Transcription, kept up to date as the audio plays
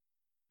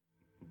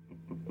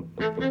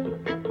Hello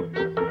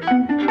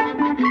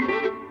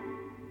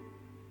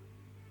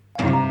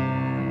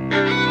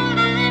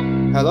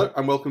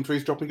and welcome to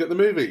Eavesdropping at the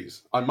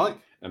Movies. I'm Mike.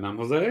 And I'm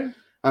Jose.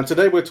 And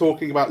today we're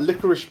talking about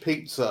Licorice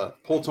Pizza,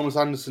 Paul Thomas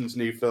Anderson's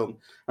new film.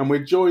 And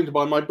we're joined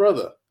by my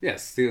brother.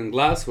 Yes, Stephen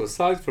Glass, who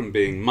aside from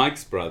being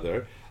Mike's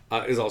brother,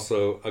 is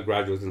also a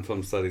graduate in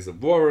film studies at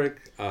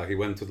Warwick. He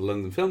went to the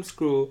London Film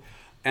School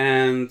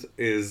and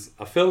is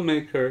a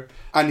filmmaker.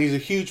 And he's a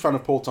huge fan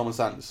of Paul Thomas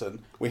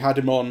Anderson. We had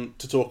him on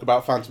to talk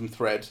about Phantom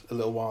Thread a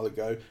little while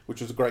ago,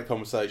 which was a great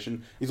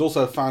conversation. He's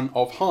also a fan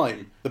of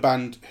Haim, the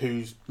band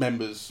whose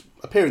members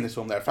appear in this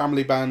film. They're a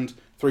family band,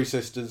 three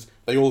sisters.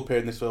 They all appear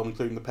in this film,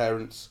 including the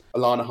parents.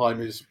 Alana Haim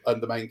is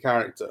the main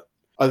character.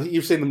 I think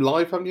you've seen them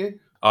live, haven't you?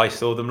 I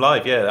saw them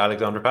live, yeah, at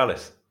Alexandra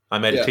Palace. I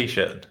made a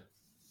T-shirt.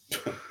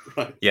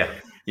 Right. Yeah.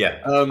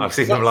 I've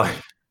seen them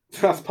live.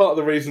 That's part of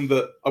the reason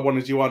that I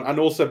wanted you on, and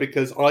also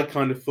because I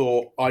kind of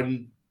thought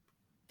I'm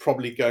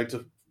probably going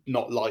to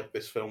not like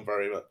this film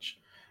very much.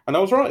 And I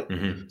was right.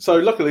 Mm-hmm. So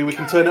luckily we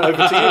can turn it over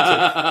to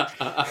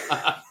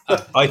you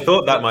two. I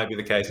thought that might be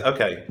the case.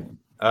 Okay.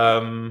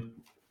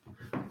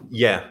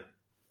 Yeah.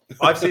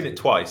 I've seen it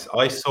twice.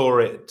 I saw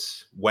it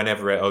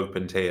whenever it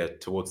opened here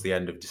towards the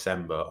end of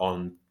December.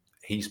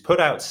 He's put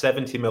out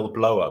 70mm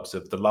blow-ups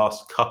of the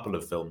last couple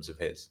of films of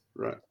his.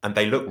 Right. And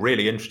they look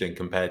really interesting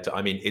compared to,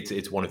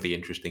 it's one of the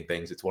interesting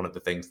things. It's one of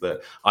the things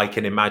that I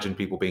can imagine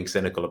people being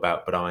cynical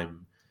about, but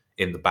I'm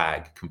in the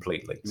bag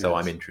completely. Yes. So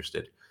I'm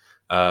interested.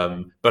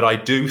 But I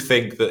do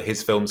think that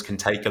his films can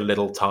take a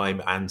little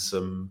time and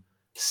some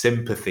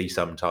sympathy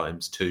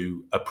sometimes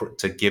to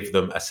give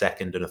them a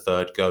second and a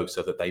third go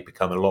so that they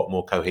become a lot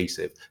more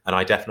cohesive. And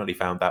I definitely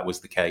found that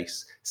was the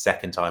case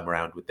second time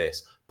around with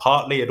this.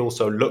 Partly it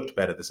also looked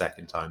better the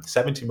second time. The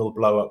 70mm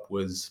blow-up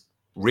was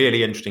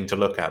really interesting to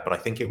look at, but I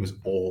think it was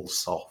all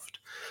soft.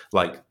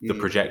 Like the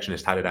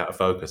projectionist had it out of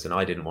focus and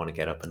I didn't want to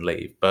get up and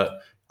leave.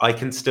 But I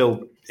can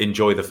still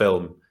enjoy the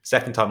film.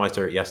 Second time I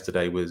saw it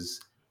yesterday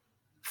was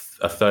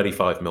a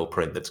 35mm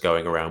print that's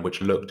going around, which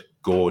looked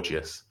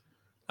gorgeous.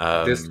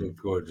 This looked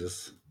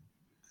gorgeous.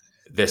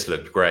 This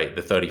looked great.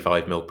 The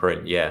 35mm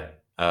print, yeah.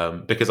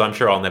 Because I'm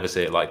sure I'll never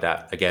see it like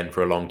that again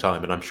for a long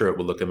time, and I'm sure it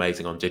will look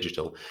amazing on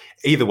digital.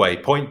 Either way,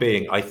 point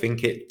being, I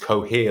think it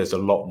coheres a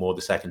lot more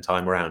the second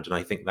time around, and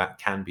I think that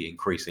can be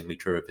increasingly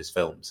true of his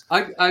films.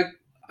 I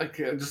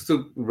just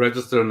to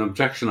register an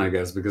objection, I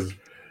guess, because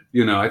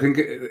I think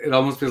it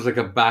almost feels like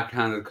a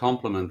backhanded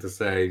compliment to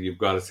say you've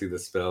got to see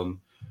this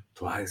film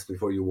twice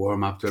before you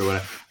warm up to it. Or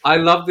whatever. I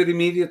loved it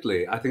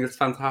immediately. I think it's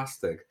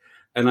fantastic.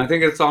 And I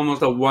think it's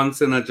almost a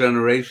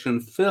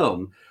once-in-a-generation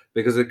film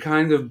because it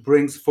kind of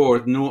brings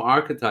forth new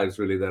archetypes,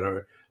 really, that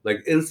are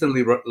like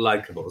instantly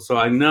likable. So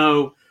I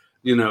know,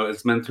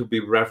 it's meant to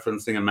be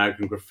referencing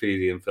American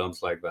Graffiti and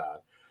films like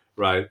that,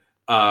 right?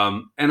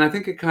 And I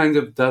think it kind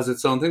of does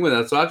its own thing with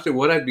that. So actually,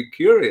 what I'd be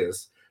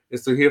curious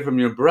is to hear from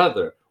your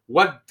brother.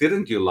 What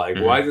didn't you like?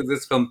 Mm-hmm. Why did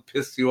this film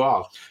piss you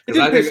off? It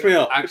didn't piss me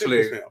off.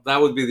 Actually,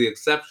 that would be the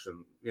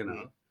exception,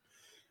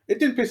 It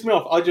didn't piss me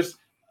off.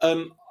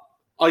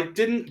 I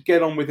didn't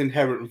get on with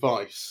Inherent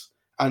Vice,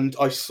 and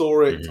I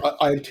saw it.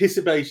 Mm-hmm. I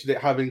anticipated it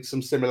having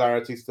some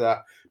similarities to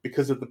that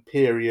because of the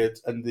period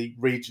and the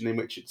region in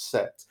which it's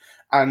set.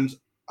 And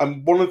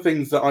one of the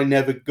things that I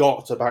never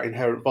got about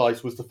Inherent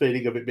Vice was the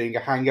feeling of it being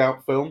a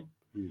hangout film.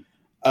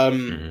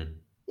 Mm-hmm.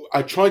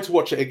 I tried to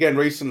watch it again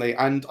recently,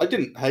 and I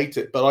didn't hate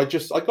it, but I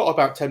got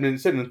about 10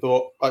 minutes in and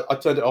thought I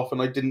turned it off,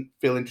 and I didn't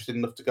feel interested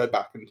enough to go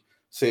back and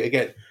see it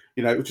again.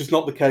 Which is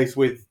not the case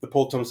with the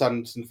Paul Thomas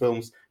Anderson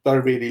films that I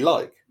really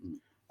like.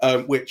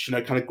 Which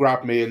kind of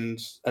grab me and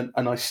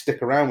I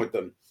stick around with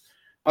them.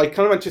 I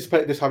kind of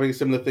anticipate this having a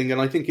similar thing, and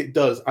I think it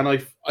does. And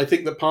I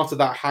think that part of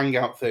that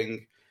hangout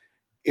thing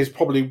is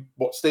probably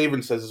what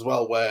Stephen says as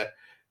well, where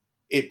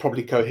it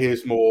probably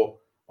coheres more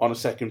on a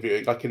second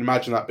viewing. I can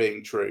imagine that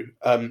being true.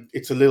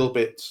 It's a little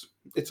bit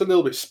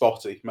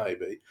spotty,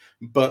 maybe,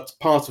 but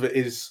part of it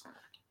is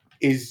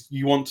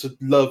you want to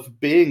love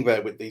being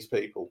there with these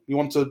people. You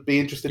want to be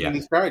interested in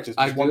these characters.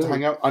 You want to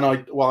hang out. And I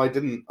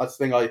didn't. That's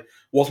the thing. I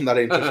wasn't that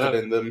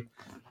interested in them.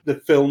 The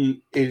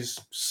film is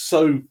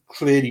so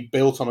clearly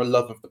built on a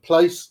love of the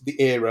place, the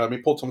era.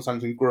 Paul Thomas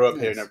Anderson grew up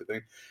here and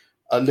everything.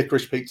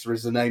 Licorice Pizza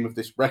is the name of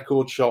this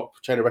record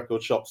shop, chain of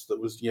record shops that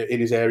was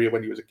in his area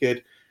when he was a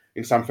kid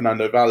in San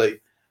Fernando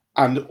Valley.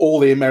 And all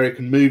the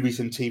American movies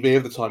and TV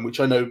of the time, which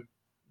I know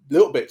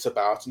little bits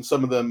about, and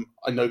some of them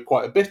I know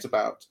quite a bit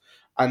about.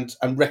 And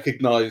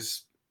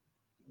recognise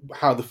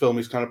how the film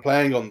is kind of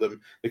playing on them,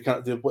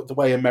 the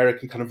way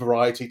American kind of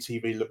variety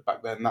TV looked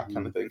back then, that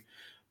kind of thing.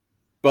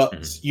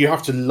 But you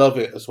have to love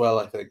it as well,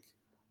 I think.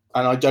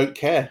 And I don't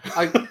care.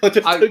 I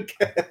don't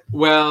care.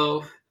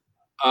 Well,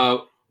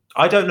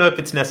 I don't know if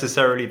it's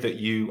necessarily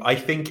that I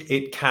think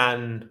it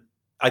can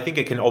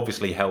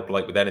obviously help,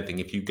 like with anything.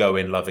 If you go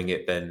in loving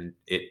it, then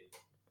it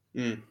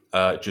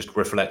just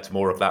reflects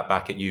more of that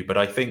back at you. But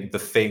I think the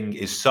thing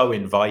is so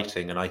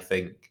inviting, and I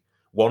think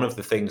one of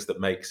the things that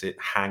makes it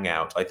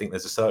hangout, I think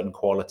there's a certain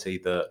quality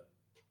that,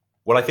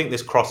 I think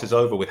this crosses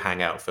over with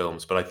hangout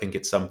films, but I think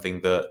it's something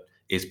that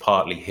is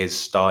partly his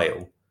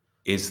style,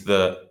 is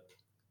that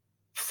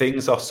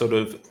things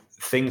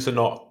are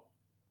not.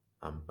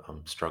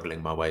 I'm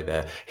struggling my way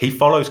there. He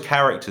follows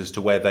characters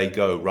to where they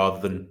go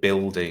rather than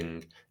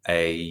building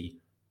a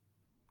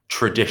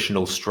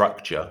traditional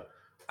structure.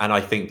 And I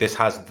think this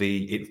has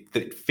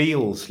it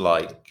feels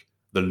like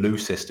the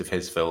loosest of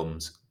his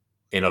films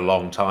in a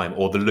long time,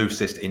 or the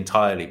loosest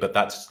entirely. But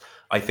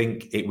I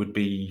think it would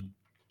be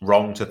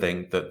wrong to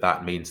think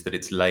that means that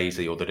it's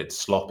lazy or that it's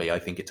sloppy. I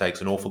think it takes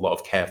an awful lot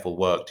of careful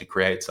work to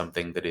create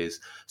something that is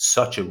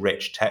such a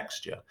rich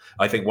texture.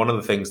 I think one of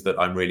the things that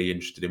I'm really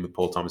interested in with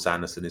Paul Thomas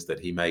Anderson is that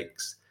he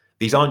makes,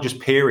 these aren't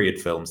just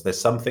period films. There's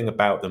something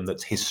about them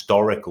that's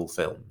historical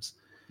films.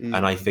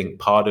 And I think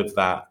part of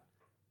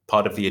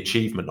the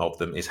achievement of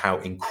them is how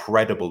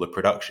incredible the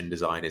production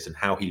design is, and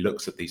how he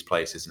looks at these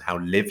places and how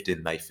lived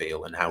in they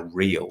feel and how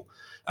real.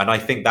 And I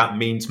think that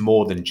means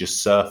more than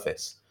just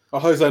surface.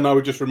 Jose and I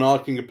were just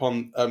remarking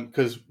upon,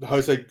 because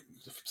Jose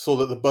saw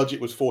that the budget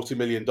was $40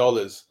 million.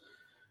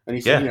 And he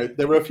said,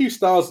 there were a few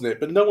stars in it,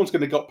 but no one's going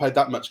to get paid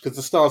that much because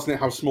the stars in it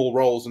have small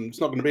roles and it's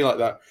not going to be like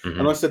that. Mm-hmm.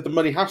 And I said, the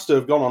money has to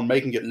have gone on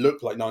making it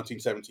look like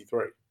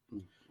 1973.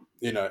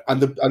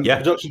 And the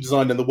production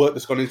design and the work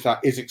that's gone into that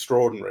is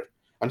extraordinary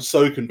and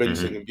so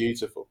convincing and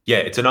beautiful. Yeah,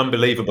 it's an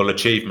unbelievable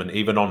achievement,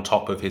 even on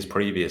top of his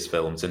previous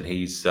films. And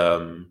he's...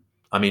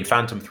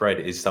 Phantom Thread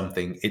is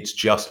something, it's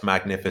just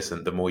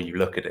magnificent the more you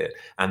look at it.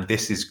 And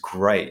this is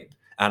great.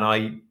 And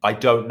I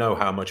don't know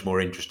how much more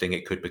interesting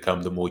it could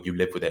become the more you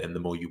live with it and the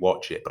more you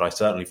watch it. But I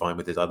certainly find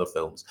with his other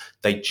films,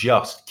 they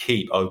just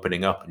keep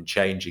opening up and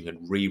changing and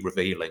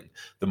re-revealing.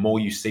 The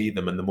more you see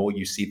them and the more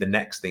you see the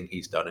next thing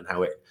he's done and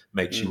how it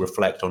makes you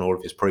reflect on all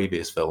of his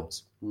previous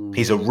films.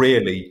 He's a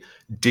really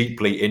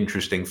deeply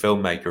interesting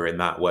filmmaker in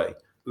that way.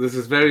 This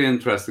is very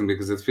interesting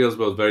because it feels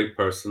both very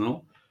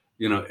personal.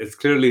 It's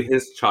clearly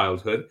his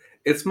childhood.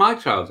 It's my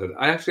childhood.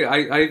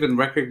 I even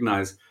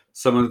recognize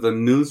some of the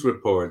news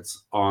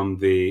reports on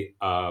the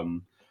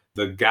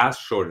gas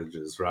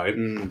shortages, right?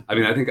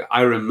 I think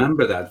I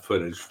remember that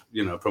footage,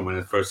 from when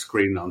it first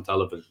screened on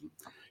television.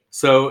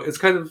 So it's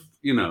kind of,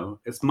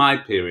 it's my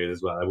period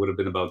as well. I would have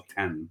been about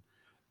 10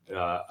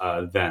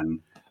 then.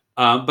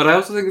 But I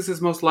also think it's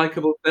his most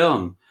likable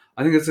film.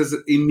 I think it's his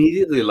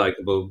immediately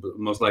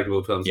most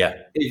likable film.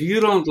 Yeah. If you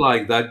don't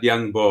like that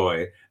young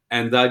boy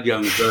and that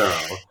young girl,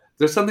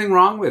 there's something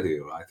wrong with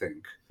you, I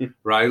think,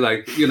 right?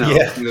 Like, that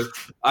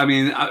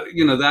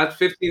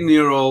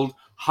 15-year-old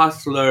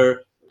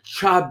hustler,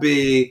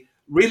 chubby,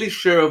 really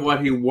sure of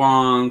what he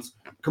wants,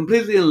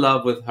 completely in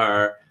love with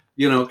her,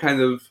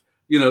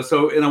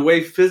 so in a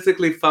way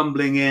physically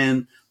fumbling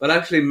in, but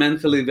actually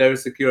mentally very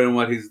secure in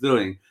what he's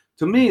doing.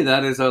 To me,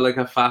 that is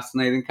a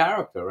fascinating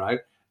character,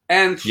 right?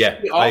 And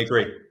I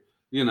agree.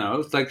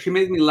 It's like she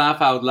made me laugh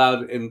out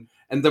loud and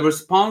the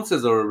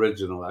responses are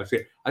original,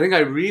 actually. I think I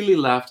really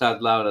laughed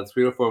out loud at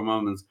 3 or 4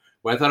 moments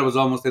where I thought it was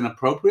almost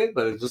inappropriate,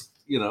 but it just,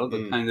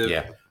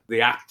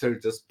 the actor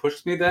just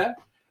pushed me there.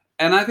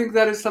 And I think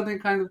that is something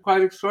kind of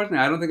quite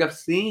extraordinary. I don't think I've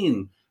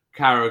seen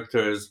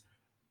characters.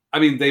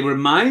 They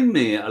remind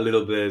me a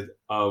little bit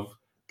of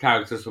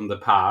characters from the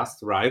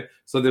past, right?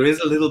 So there is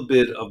a little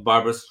bit of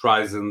Barbra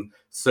Streisand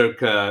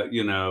circa,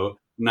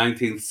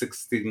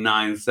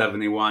 1969,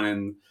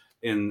 71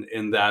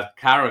 in that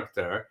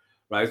character.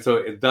 Right, so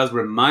it does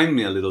remind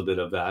me a little bit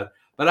of that.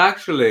 But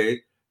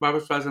actually,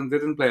 Barbra Streisand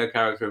didn't play a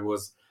character who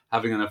was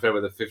having an affair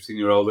with a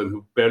 15-year-old and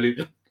who barely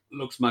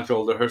looks much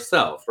older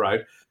herself,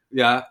 right?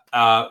 Yeah.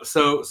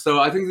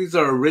 So I think these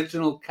are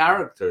original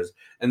characters,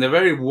 and they're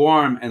very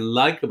warm and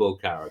likable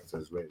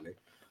characters, really.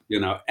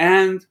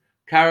 And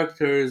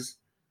characters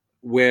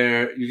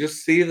where you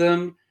just see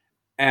them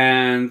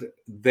and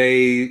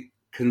they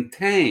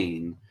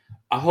contain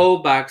a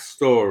whole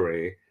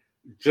backstory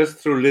just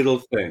through little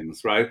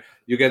things, right?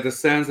 You get the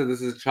sense that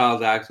this is a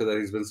child actor, that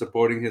he's been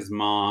supporting his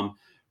mom,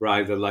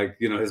 right? That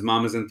his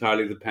mom is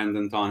entirely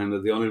dependent on him,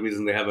 that the only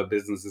reason they have a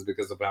business is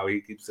because of how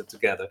he keeps it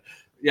together.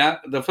 Yeah,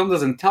 the film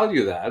doesn't tell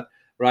you that,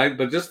 right?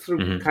 But just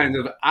through kind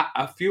of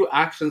a few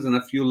actions and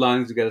a few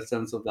lines, you get a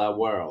sense of that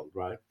world,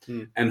 right?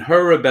 And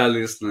her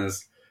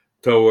rebelliousness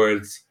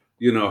towards,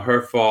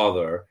 her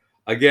father,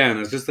 again,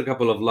 it's just a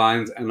couple of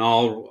lines and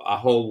a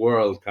whole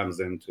world comes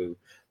into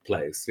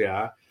place,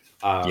 yeah?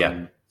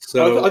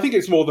 So I think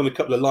it's more than a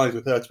couple of lines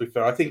with her, to be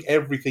fair. I think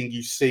everything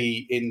you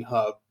see in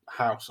her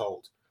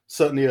household,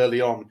 certainly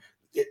early on,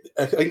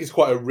 I think it's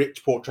quite a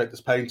rich portrait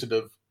that's painted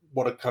of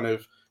what a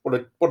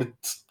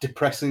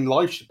depressing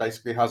life she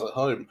basically has at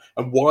home,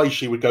 and why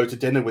she would go to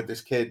dinner with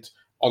this kid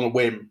on a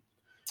whim.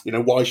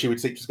 Why she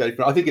would seek to escape.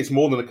 I think it's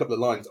more than a couple of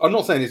lines. I'm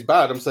not saying it's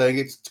bad. I'm saying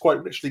it's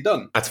quite richly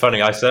done. That's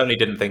funny. I certainly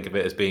didn't think of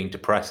it as being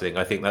depressing.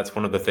 I think that's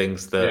one of the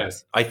things that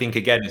I think,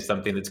 again, is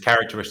something that's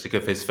characteristic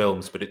of his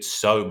films, but it's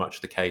so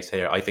much the case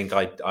here. I think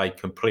I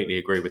completely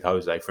agree with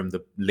Jose. From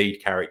the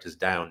lead characters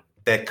down,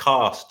 they're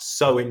cast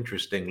so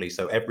interestingly.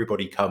 So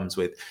everybody comes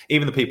with,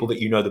 even the people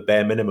that you know the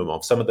bare minimum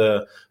of.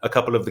 A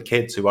couple of the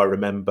kids who I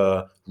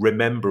remember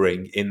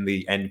remembering in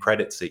the end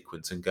credit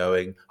sequence and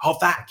going, "Oh,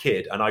 that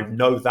kid," and I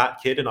know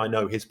that kid and I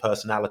know his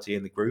personality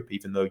in the group,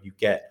 even though you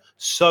get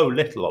so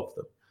little of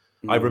them.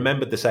 I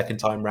remembered the second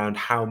time round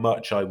how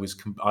much I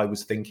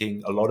was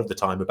thinking a lot of the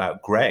time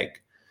about Greg,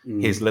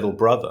 his little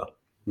brother,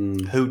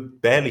 who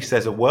barely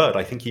says a word.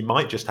 I think he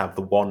might just have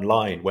the one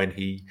line when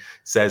he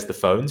says the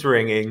phone's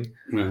ringing,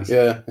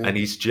 and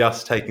he's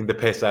just taking the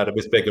piss out of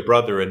his bigger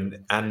brother.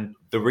 And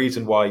the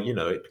reason why,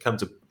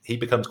 he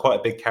becomes quite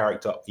a big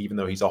character, even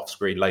though he's off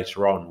screen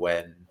later on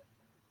when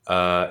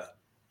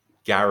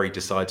Gary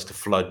decides to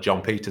flood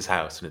John Peters'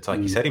 house, and it's like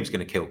he said he was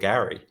going to kill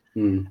Gary.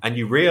 And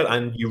you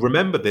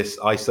remember this.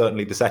 I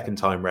certainly the second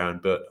time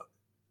round, but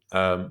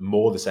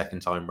more the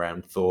second time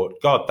round, thought,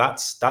 God,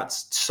 that's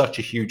such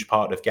a huge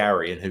part of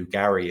Gary and who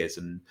Gary is,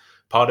 and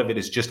part of it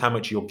is just how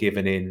much you're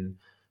given in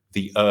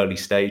the early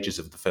stages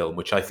of the film,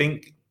 which I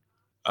think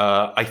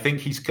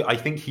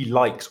he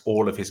likes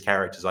all of his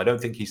characters. I don't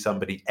think he's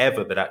somebody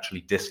ever that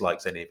actually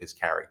dislikes any of his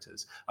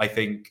characters. I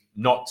think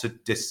not to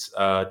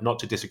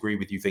disagree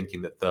with you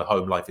thinking that the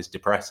home life is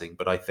depressing,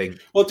 but I think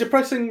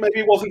depressing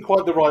maybe wasn't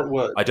quite the right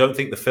word. I don't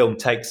think the film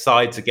takes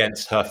sides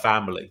against her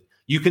family.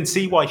 You can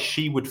see why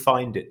she would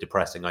find it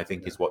depressing, I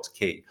think, is what's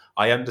key.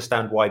 I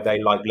understand why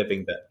they like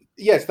living there.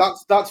 Yes,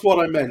 that's what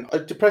I meant.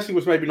 Depressing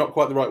was maybe not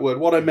quite the right word.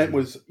 What I meant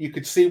was you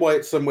could see why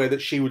it's somewhere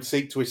that she would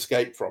seek to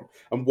escape from,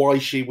 and why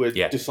she would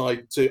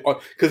decide to.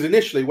 Because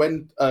initially,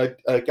 when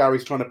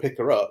Gary's trying to pick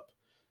her up,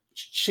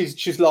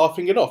 she's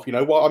laughing it off.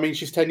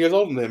 She's 10 years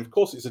older than him. Of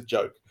course, it's a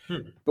joke.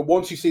 But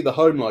once you see the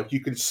home life, you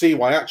can see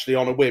why actually,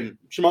 on a whim,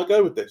 she might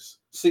go with this.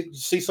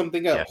 See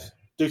something else. Yeah.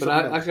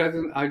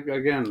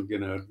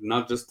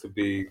 Not just to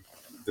be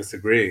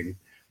disagreeing,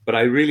 but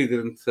I really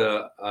didn't.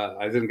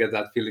 I didn't get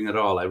that feeling at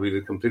all. I read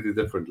it completely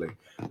differently.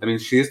 I mean,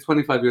 she is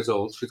 25 years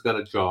old. She's got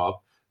a job.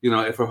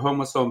 If her home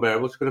was so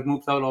unbearable, she could have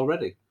moved out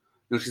already.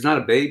 She's not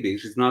a baby.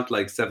 She's not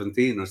like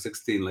 17 or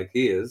 16 like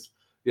he is.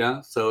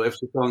 Yeah. So if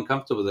she's so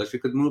uncomfortable there, she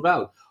could move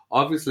out.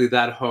 Obviously,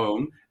 that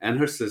home and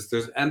her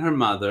sisters and her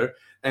mother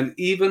and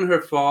even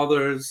her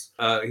father's.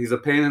 He's a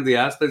pain in the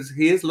ass, but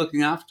he is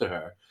looking after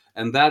her.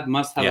 And that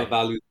must have a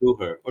value to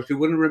her, or she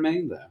wouldn't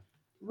remain there.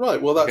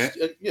 Right. Well, that's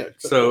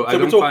So I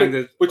don't find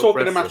it. We're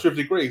talking a matter of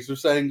degrees. We're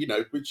saying,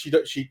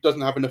 she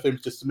doesn't have enough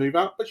impetus to move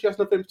out, but she has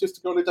enough impetus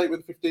to go on a date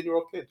with a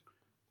 15-year-old kid.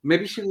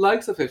 Maybe she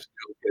likes a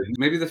 15-year-old kid.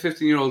 Maybe the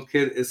 15-year-old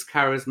kid is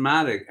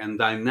charismatic and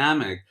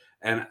dynamic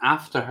and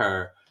after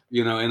her,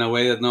 in a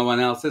way that no one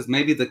else is.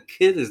 Maybe the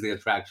kid is the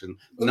attraction,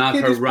 not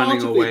her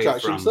running away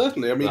from.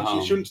 Certainly. I mean,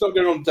 she shouldn't start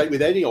going on a date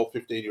with any old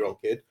 15-year-old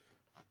kid.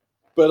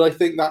 But I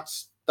think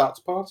that's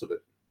part of it.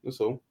 That's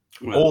all.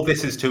 All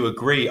this is to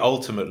agree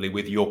ultimately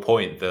with your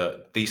point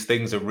that these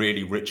things are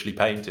really richly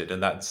painted,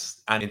 and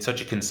in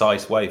such a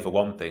concise way for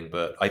one thing.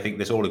 But I think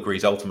this all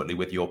agrees ultimately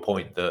with your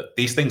point that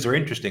these things are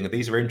interesting, and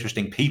these are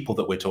interesting people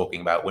that we're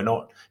talking about. We're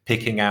not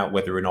picking out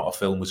whether or not a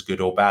film was good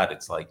or bad.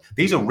 It's like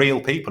these are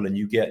real people, and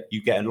you get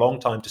a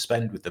long time to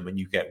spend with them, and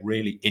you get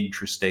really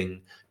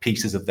interesting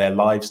pieces of their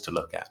lives to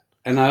look at.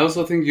 And I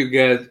also think you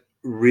get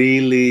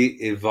really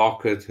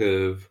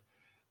evocative,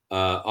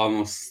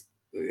 almost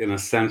in a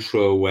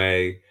sensual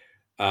way,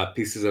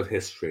 pieces of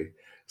history.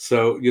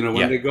 So,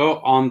 when they go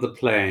on the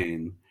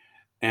plane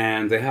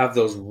and they have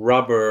those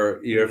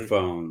rubber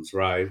earphones,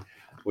 right,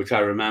 which I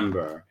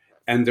remember,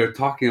 and they're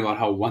talking about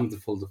how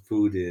wonderful the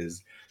food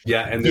is.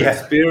 Yeah, and their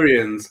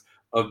experience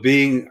of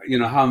being,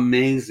 how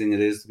amazing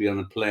it is to be on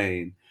a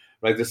plane,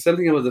 right? There's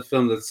something about the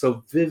film that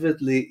so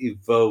vividly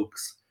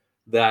evokes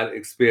that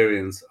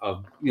experience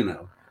of,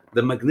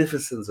 the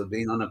magnificence of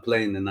being on a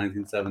plane in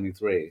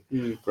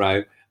 1973,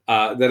 right?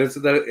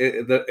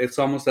 That it's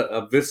almost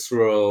a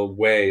visceral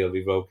way of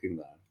evoking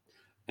that,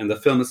 and the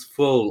film is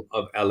full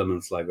of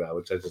elements like that,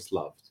 which I just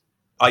loved.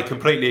 I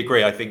completely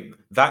agree. I think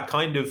that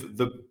kind of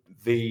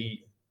the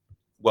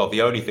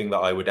only thing that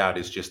I would add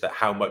is just that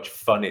how much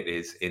fun it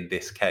is in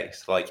this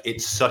case. Like,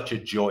 it's such a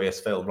joyous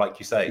film, like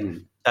you say.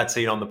 That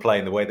scene on the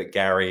plane, the way that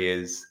Gary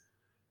is.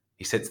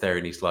 He sits there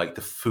and he's like,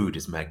 the food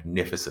is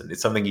magnificent.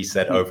 It's something he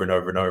said over and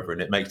over and over.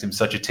 And it makes him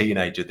such a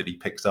teenager that he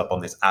picks up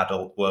on this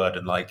adult word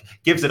and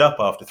gives it up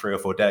after 3 or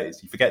 4 days.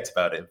 He forgets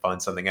about it and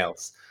finds something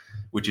else,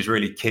 which is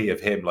really key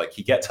of him. Like,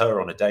 he gets her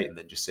on a date and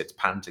then just sits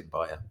panting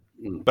by her.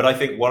 But I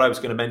think what I was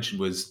going to mention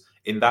was,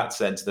 in that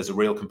sense, there's a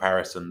real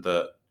comparison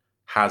that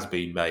has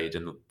been made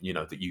and,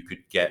 that you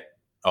could get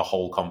a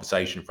whole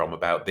conversation from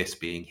about this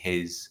being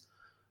his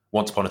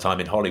Once Upon a Time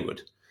in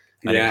Hollywood.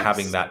 And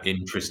having that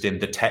interest in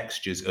the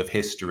textures of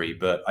history.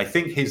 But I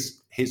think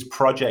his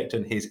project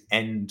and his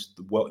end,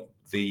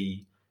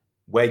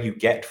 where you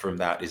get from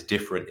that is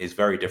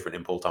very different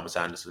in Paul Thomas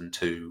Anderson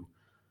to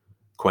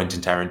Quentin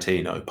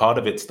Tarantino. Part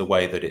of it's the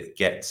way that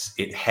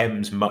it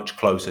hems much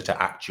closer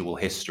to actual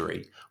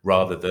history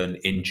rather than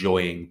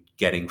enjoying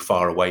getting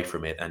far away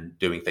from it and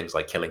doing things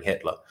like killing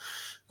Hitler.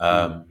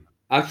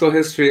 Actual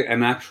history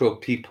and actual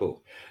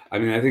people. I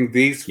mean, I think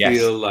these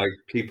feel like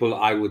people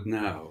I would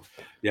know.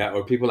 Yeah,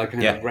 or people I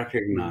kind of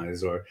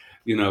recognize, or,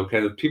 you know,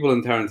 kind of people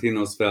in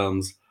Tarantino's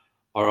films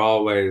are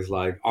always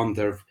like on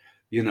their,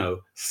 you know,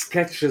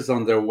 sketches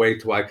on their way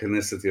to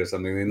iconicity or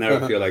something. They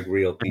never feel like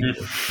real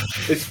people.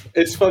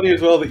 It's funny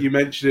as well that you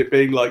mentioned it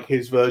being like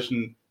his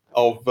version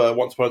of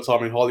Once Upon a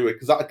Time in Hollywood,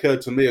 because that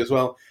occurred to me as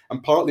well,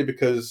 and partly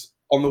because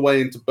on the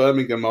way into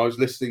Birmingham, I was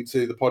listening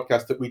to the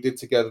podcast that we did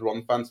together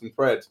on Phantom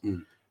Thread,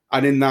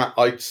 and in that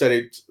I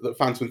said that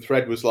Phantom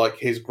Thread was like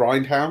his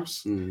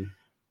Grindhouse.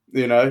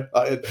 You know,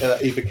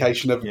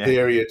 evocation of the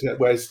period,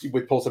 whereas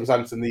with Paul Thomas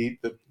Anderson,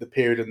 the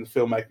period in the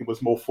filmmaking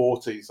was more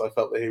 40s. I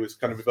felt that he was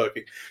kind of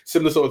evoking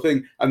similar sort of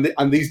thing.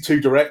 And these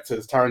two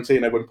directors,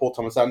 Tarantino and Paul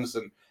Thomas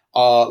Anderson,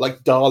 are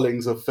like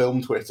darlings of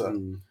film Twitter.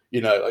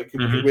 You know, like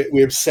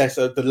we obsess.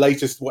 The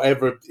latest,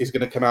 whatever is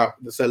going to come out,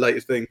 that's their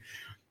latest thing,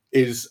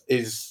 is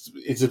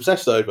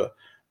obsessed over.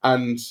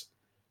 And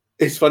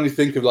it's funny to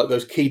think of like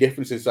those key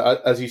differences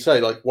that, as you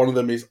say, like one of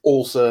them is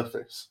all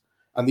surface,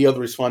 and the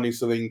other is finding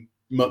something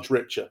much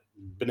richer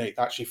beneath,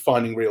 actually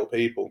finding real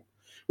people,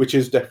 which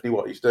is definitely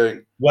what he's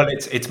doing. Well,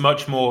 it's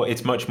much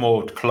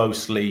more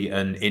closely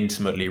and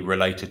intimately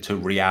related to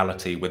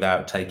reality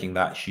without taking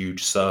that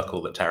huge circle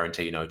that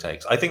Tarantino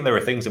takes. I think there are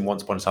things in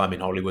Once Upon a Time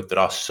in Hollywood that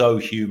are so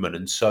human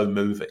and so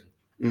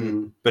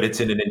moving, but it's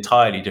in an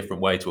entirely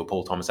different way to a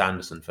Paul Thomas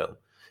Anderson film.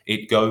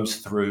 It goes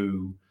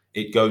through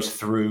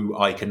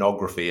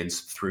iconography and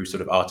through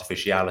sort of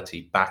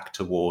artificiality back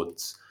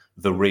towards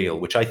the real,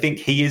 which I think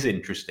he is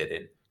interested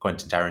in.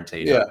 Quentin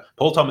Tarantino. Yeah.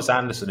 Paul Thomas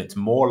Anderson, it's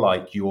more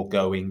like you're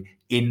going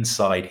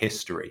inside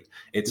history.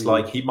 It's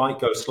like he might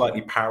go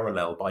slightly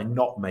parallel by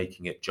not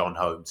making it John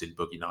Holmes in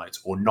Boogie Nights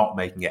or not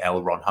making it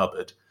L. Ron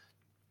Hubbard,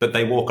 but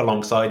they walk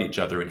alongside each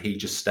other and he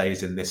just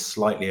stays in this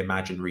slightly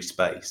imaginary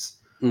space.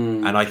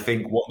 And I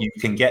think what you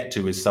can get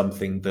to is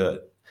something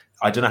that,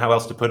 I don't know how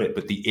else to put it,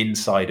 but the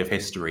inside of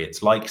history.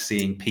 It's like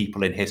seeing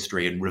people in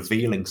history and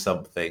revealing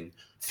something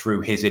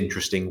through his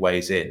interesting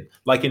ways in.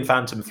 Like in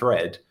Phantom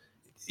Thread,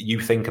 you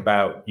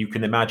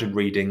can imagine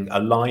reading a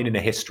line in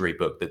a history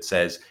book that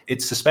says,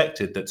 it's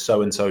suspected that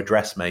so-and-so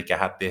dressmaker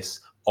had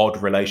this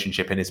odd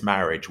relationship in his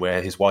marriage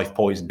where his wife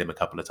poisoned him a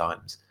couple of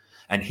times.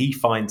 And he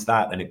finds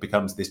that, and it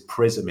becomes this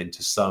prism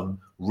into some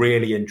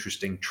really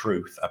interesting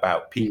truth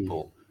about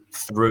people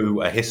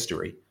through a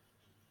history.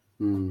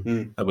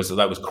 That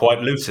was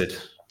quite lucid.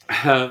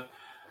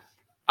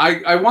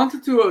 I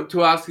wanted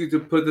to ask you to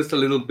put this a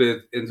little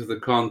bit into the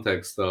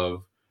context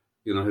of,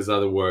 you know, his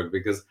other work,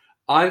 because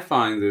I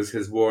find this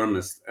his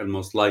warmest and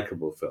most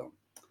likable film.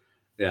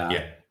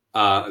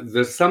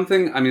 There's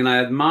something, I mean, I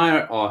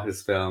admire all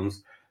his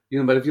films, you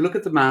know, but if you look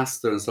at The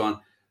Master and so on,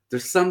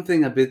 there's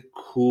something a bit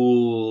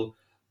cool,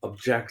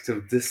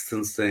 objective,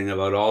 distancing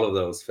about all of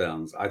those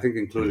films, I think,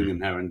 including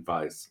Inherent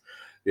Vice.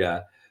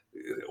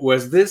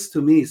 Whereas this,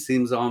 to me,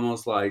 seems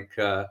almost like,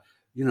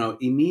 you know,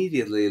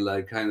 immediately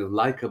like kind of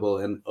likable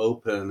and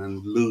open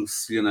and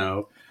loose, you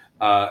know,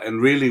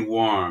 and really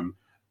warm.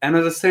 And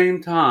at the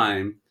same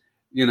time,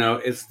 you know,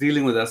 it's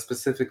dealing with a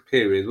specific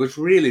period, which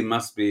really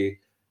must be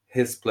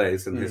his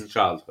place in his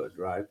childhood,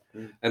 right?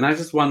 And I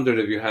just wondered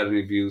if you had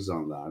any views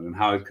on that and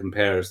how it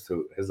compares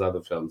to his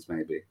other films,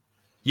 maybe.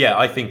 Yeah,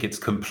 I think it's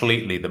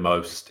completely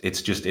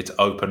it's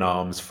open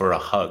arms for a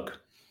hug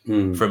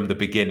from the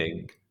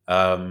beginning.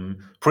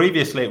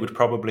 Previously, it would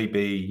probably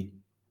be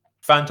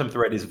Phantom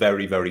Thread is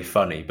very, very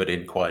funny, but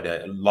in quite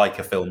like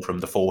a film from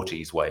the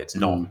 40s way.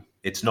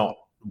 It's not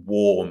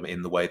warm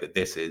in the way that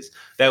this is.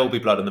 There Will Be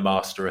Blood and The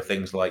Master are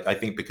things like, I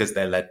think because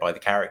they're led by the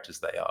characters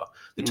they are,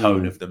 the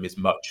tone of them is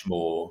much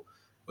more,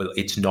 well,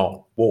 it's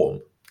not warm.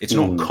 It's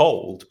not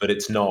cold, but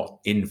it's not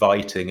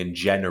inviting and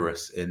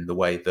generous in the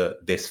way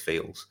that this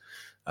feels.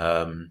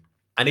 And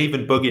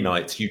even Boogie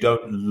Nights, you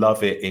don't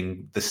love it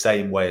in the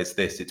same way as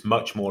this. It's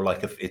much more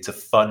like it's a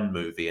fun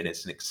movie and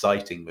it's an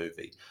exciting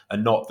movie.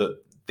 And not that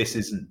this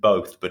isn't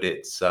both, but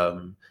it's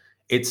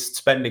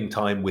spending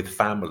time with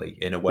family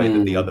in a way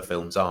that the other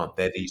films aren't.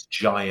 They're these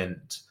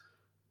giant,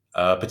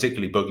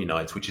 particularly Boogie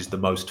Nights, which is the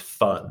most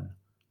fun,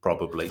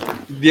 probably.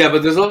 Yeah,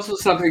 but there's also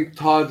something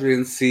tawdry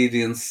and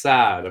seedy and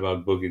sad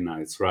about Boogie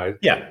Nights, right?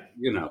 Yeah.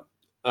 You know,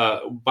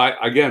 by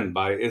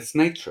its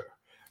nature,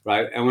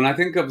 right? And when I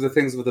think of the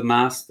things with The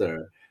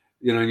Master,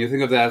 you know, and you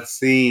think of that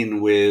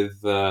scene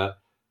with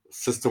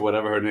Sister,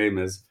 whatever her name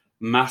is,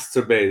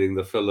 masturbating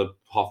the Philip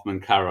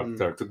Hoffman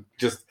character to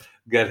just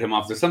get him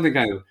off. There's something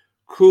kind of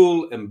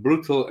cool and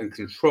brutal and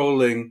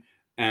controlling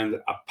and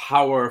a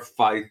power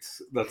fight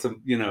that's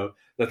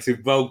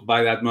evoked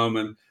by that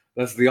moment.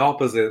 That's the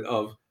opposite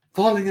of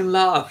falling in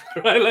love,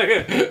 right?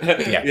 Like,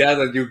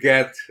 that you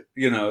get,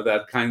 you know,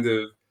 that kind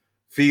of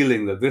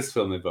feeling that this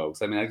film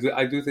evokes. I mean,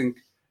 I do think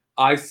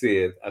I see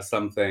it as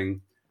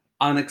something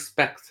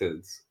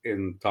unexpected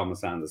in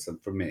Thomas Anderson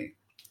for me.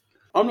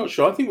 I'm not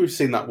sure. I think we've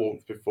seen that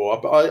warmth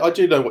before, but I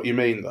do know what you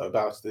mean, though,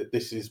 about it.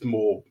 This is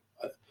more...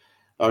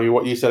 I mean,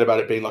 what you said about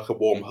it being like a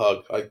warm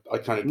hug, I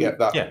kind of get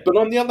that. Yeah. But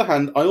on the other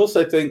hand, I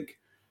also think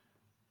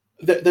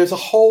that there's a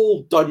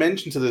whole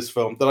dimension to this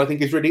film that I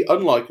think is really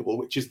unlikable,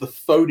 which is the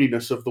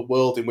phoniness of the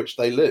world in which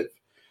they live.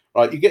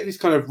 right? You get these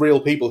kind of real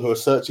people who are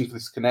searching for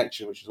this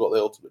connection, which is what they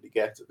ultimately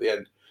get at the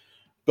end.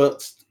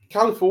 But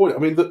California, I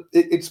mean,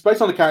 it's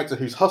based on a character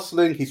who's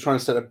hustling. He's trying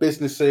to set up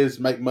businesses,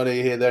 make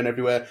money here, there, and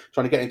everywhere,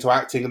 trying to get into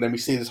acting. And then we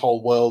see this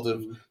whole world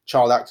of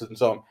child actors and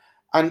so on.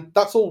 And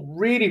that's all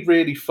really,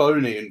 really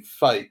phony and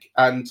fake,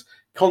 and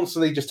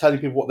constantly just telling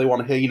people what they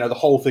want to hear. You know, the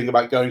whole thing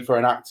about going for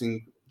an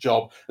acting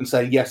job and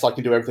saying, yes, I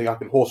can do everything. I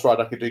can horse ride,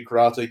 I can do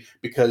karate,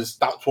 because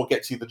that's what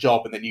gets you the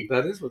job. And then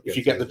that is what if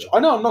you get the job. I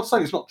know, I'm not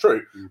saying it's not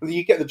true. And then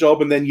you get the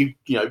job, and then you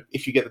know,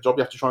 if you get the job,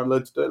 you have to try and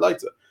learn to do it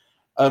later.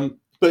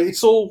 But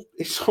it's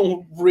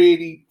all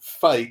really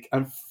fake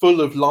and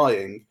full of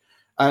lying,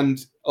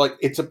 and like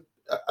it's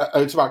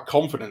about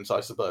confidence, I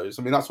suppose.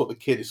 I mean, that's what the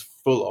kid is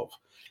full of,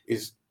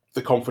 is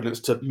the confidence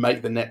to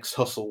make the next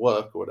hustle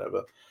work or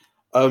whatever.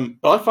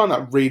 But I find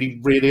that really,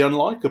 really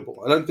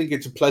unlikable. I don't think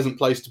it's a pleasant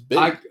place to be.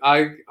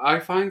 I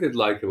find it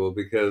likable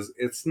because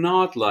it's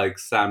not like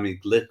Sammy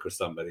Glick or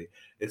somebody.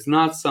 It's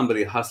not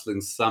somebody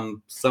hustling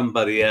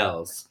somebody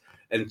else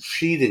and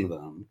cheating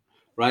them,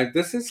 right?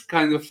 This is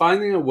kind of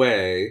finding a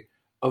way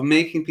of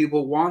making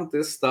people want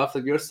this stuff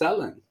that you're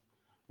selling,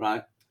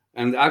 right?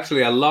 And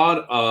actually, a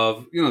lot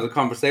of, you know, the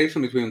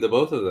conversation between the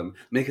both of them,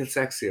 make it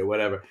sexy or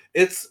whatever.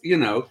 It's, you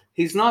know,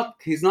 he's not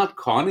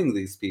conning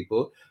these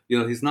people. You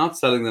know, he's not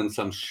selling them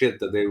some shit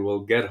that they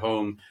will get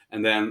home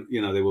and then,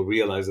 you know, they will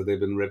realize that they've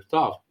been ripped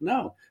off.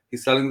 No,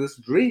 he's selling this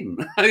dream.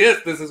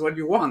 Yes, this is what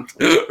you want,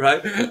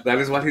 right? That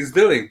is what he's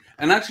doing.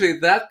 And actually,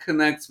 that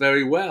connects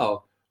very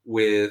well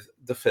with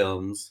the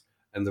films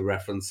and the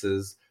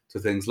references to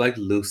things like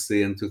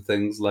Lucy and to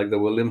things like the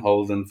William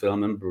Holden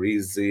film and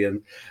Breezy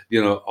and, you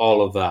know,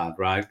 all of that,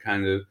 right?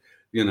 Kind of,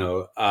 you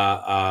know,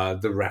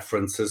 the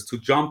references to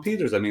John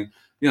Peters. I mean,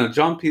 you know,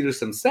 John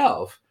Peters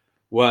himself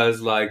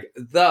was like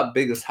the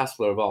biggest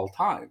hustler of all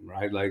time,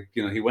 right? Like,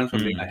 you know, he went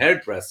from being a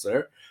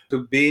hairdresser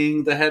to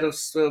being the head of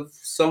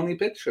Sony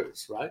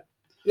Pictures, right?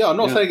 Yeah, I'm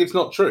not saying it's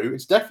not true.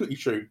 It's definitely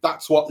true.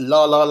 That's what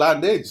La La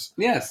Land is.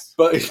 Yes.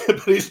 But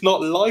it's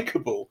not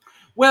likable.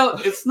 Well,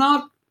 it's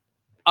not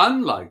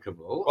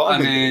unlikable. Well, I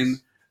mean,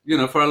 you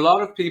know, for a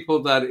lot of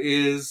people, that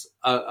is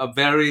a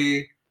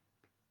very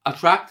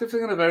attractive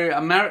thing and a very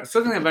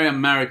certainly a very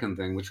American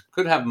thing, which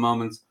could have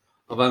moments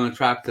of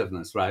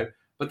unattractiveness, right?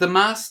 But The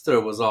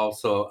Master was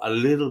also a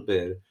little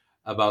bit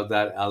about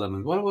that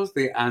element. What was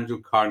the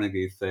Andrew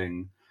Carnegie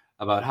thing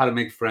about how to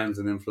make friends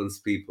and influence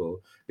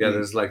people? Yeah,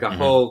 there's like a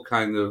whole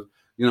kind of,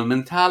 you know,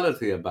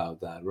 mentality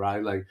about that,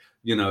 right? Like,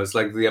 you know, it's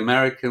like the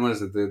American, what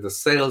is it, the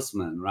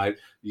salesman, right?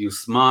 You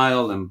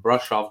smile and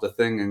brush off the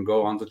thing and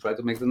go on to try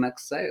to make the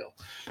next sale,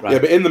 right? Yeah,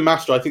 but in The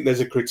Master, I think there's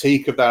a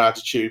critique of that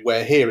attitude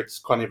where here it's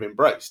kind of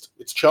embraced.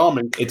 It's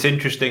charming. It's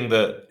interesting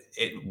that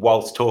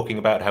whilst talking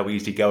about how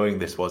easygoing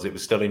this was, it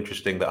was still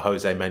interesting that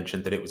Jose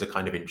mentioned that it was a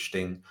kind of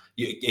interesting,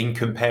 in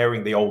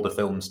comparing the older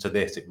films to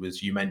this, it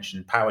was, you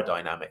mentioned power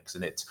dynamics,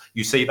 and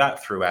you see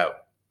that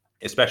throughout,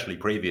 especially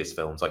previous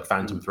films, like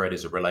Phantom Thread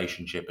is a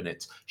relationship and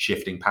it's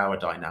shifting power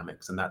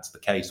dynamics. And that's the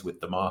case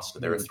with The Master.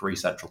 There are three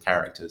central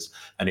characters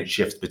and it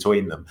shifts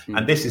between them.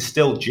 And this is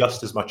still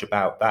just as much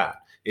about that.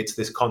 It's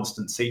this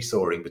constant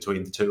seesawing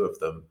between the two of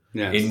them,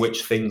 in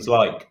which things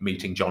like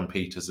meeting John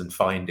Peters and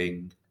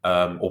finding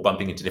or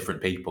bumping into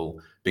different people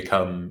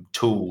become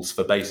tools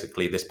for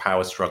basically this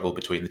power struggle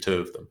between the two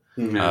of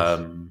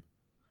them.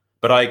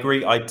 But I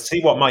agree. I see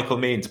what Michael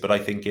means, but I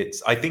think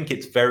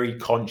it's very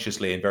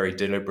consciously and very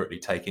deliberately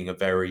taking a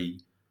very,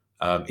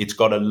 it's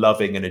got a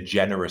loving and a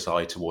generous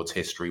eye towards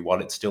history,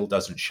 while it still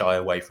doesn't shy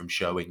away from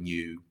showing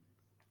you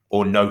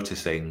or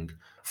noticing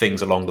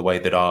things along the way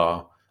that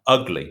are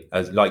ugly.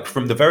 As like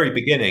from the very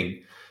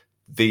beginning,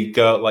 the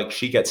girl, like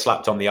she gets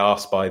slapped on the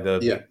arse by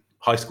the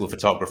high school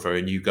photographer,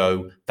 and you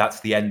go, that's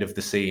the end of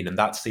the scene. And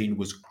that scene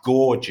was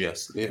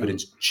gorgeous, but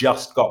it's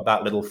just got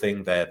that little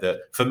thing there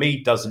that for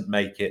me doesn't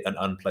make it an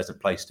unpleasant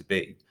place to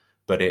be,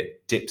 but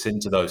it dips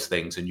into those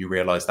things and you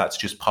realize that's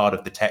just part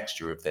of the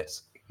texture of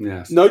this.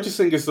 Yes.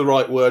 Noticing is the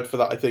right word for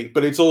that, I think,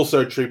 but it's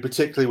also true,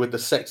 particularly with the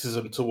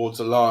sexism towards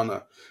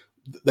Alana.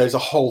 There's a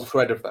whole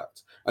thread of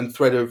that, and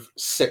thread of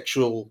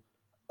sexual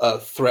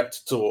threat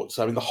towards.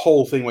 I mean, the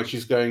whole thing when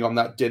she's going on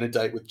that dinner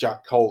date with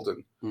Jack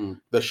Holden,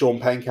 the Sean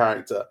Penn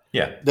character.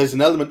 Yeah, there's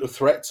an element of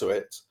threat to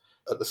it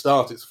at the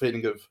start. It's a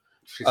feeling of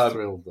she's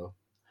thrilled though.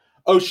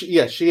 Oh, she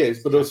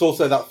is, but it's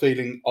also that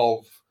feeling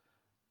of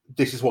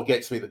this is what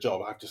gets me the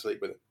job. I have to sleep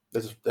with him.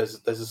 There's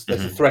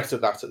a threat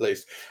of that at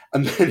least,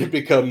 and then it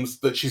becomes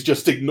that she's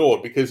just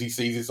ignored because he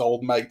sees his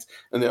old mate,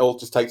 and it all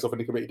just takes off in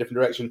a completely different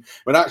direction.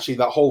 But actually,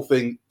 that whole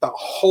thing, that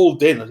whole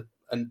dinner,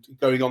 and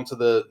going on to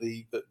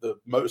the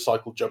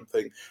motorcycle jump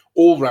thing,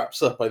 all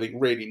wraps up, I think,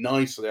 really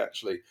nicely,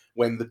 actually,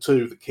 when the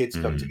kids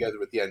come together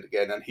at the end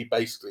again, and he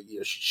basically, you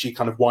know, she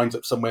kind of winds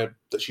up somewhere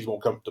that she's more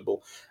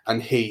comfortable,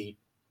 and he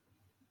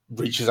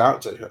reaches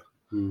out to her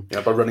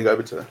by running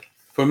over to her.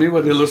 For me,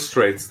 what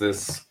illustrates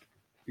this,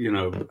 you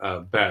know,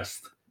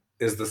 best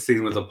is the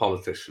scene with the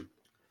politician,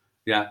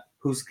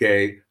 who's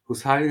gay,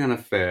 who's hiding an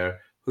affair,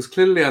 who's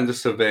clearly under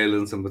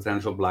surveillance and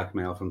potential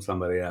blackmail from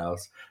somebody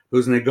else,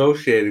 who's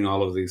negotiating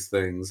all of these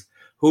things,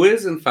 who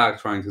is in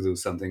fact trying to do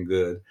something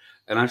good,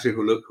 and actually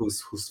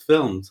who's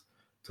filmed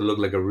to look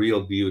like a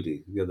real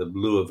beauty. The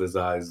blue of his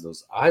eyes,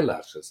 those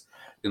eyelashes.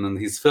 And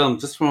he's filmed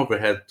just from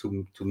overhead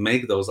to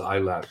make those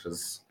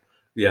eyelashes,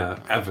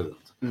 evident.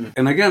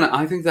 And again,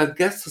 I think that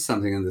gets to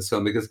something in this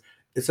film because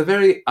it's a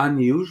very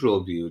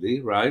unusual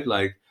beauty, right?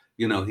 Like,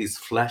 he's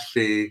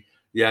fleshy.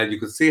 Yeah, you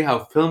could see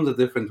how filmed a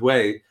different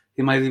way,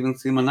 he might even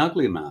seem an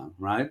ugly man,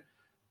 right?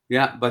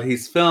 Yeah, but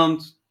he's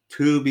filmed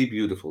to be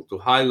beautiful, to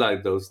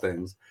highlight those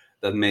things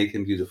that make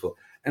him beautiful.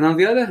 And on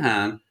the other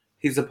hand,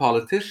 he's a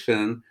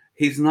politician.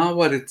 He's not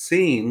what it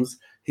seems.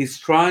 He's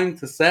trying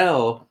to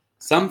sell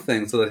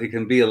something so that he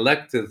can be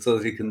elected, so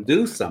that he can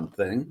do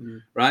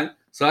something, right?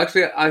 So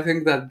actually, I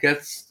think that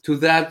gets to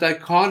that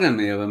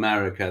dichotomy of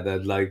America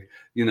that, like,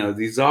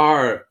 these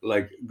are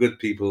like good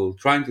people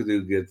trying to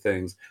do good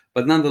things,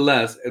 but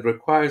nonetheless, it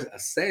requires a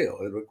sale.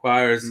 It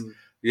requires,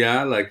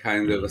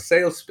 kind of a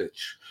sales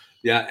pitch,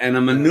 and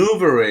a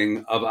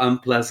maneuvering of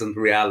unpleasant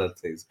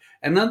realities.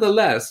 And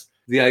nonetheless,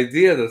 the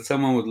idea that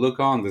someone would look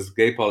on this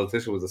gay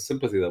politician with the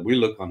sympathy that we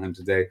look on him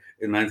today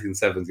in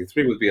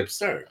 1973 would be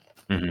absurd.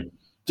 Mm-hmm.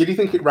 Did you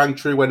think it rang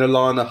true when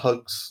Alana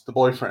hugs the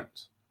boyfriend?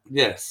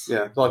 Yes.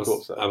 Yeah, I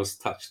thought so. I was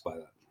touched by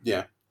that.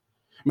 Yeah.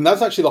 I mean,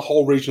 that's actually the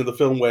whole region of the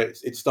film where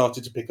it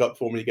started to pick up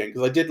for me again,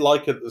 because I did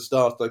like it at the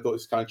start. I thought it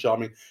was kind of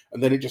charming,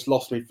 and then it just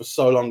lost me for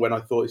so long when I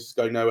thought this is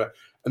going nowhere.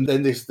 And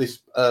then this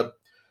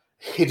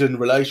hidden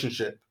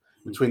relationship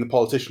between the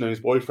politician and his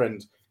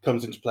boyfriend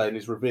comes into play and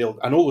is revealed,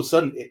 and all of a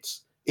sudden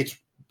it's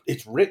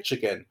rich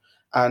again,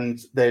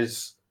 and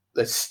there's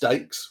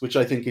stakes, which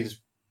I think is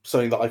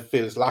something that I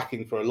feel is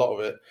lacking for a lot of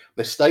it.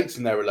 There's stakes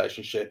in their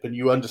relationship, and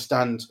you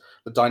understand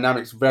the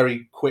dynamics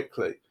very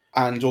quickly.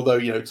 And although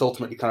it's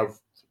ultimately kind of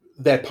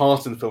their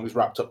part in the film is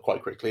wrapped up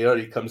quite quickly, it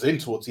only comes in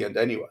towards the end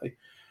anyway.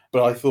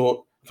 But I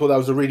thought that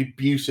was a really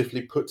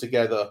beautifully put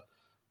together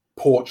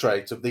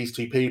portrait of these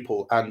two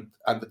people and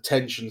the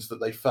tensions that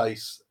they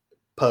face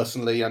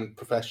personally and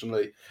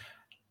professionally.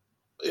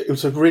 It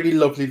was a really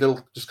lovely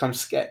little just kind of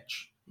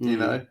sketch,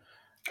 It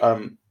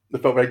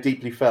felt very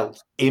deeply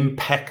felt.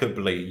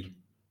 Impeccably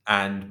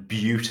and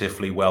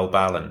beautifully well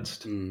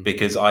balanced,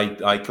 because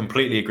I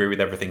completely agree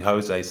with everything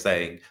Jose is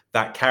saying.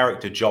 That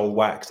character, Joel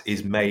Wax,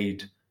 is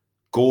made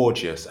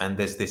gorgeous, and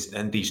there's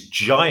these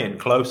giant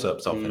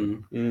close-ups of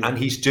him, and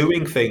he's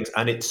doing things,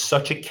 and it's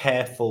such a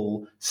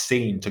careful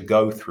scene to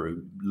go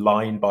through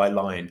line by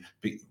line,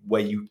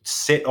 where you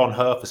sit on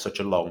her for such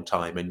a long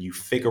time and you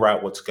figure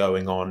out what's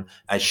going on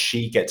as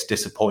she gets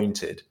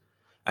disappointed.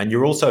 And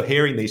you're also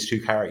hearing these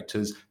two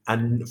characters,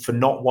 and for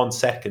not 1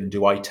 second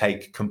do I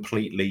take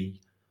completely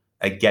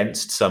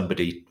against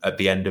somebody at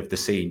the end of the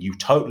scene. You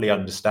totally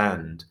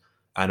understand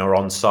and are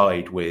on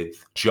side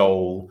with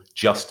Joel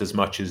just as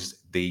much as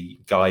the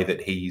guy that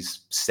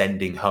he's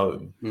sending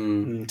home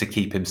to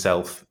keep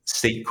himself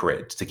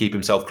secret, to keep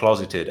himself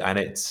closeted. And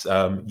it's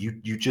I'm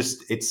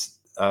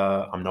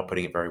not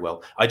putting it very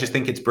well. I just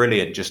think it's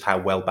brilliant just how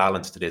well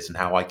balanced it is, and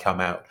how I come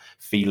out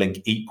feeling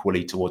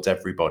equally towards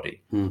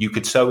everybody. You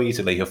could so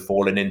easily have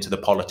fallen into the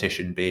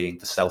politician being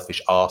the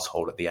selfish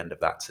arsehole at the end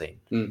of that scene.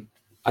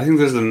 I think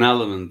there's an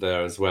element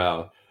there as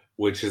well,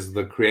 which is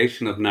the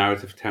creation of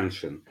narrative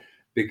tension.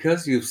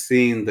 Because you've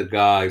seen the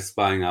guy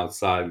spying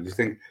outside, you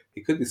think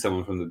he could be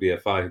someone from the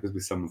BFI, he could be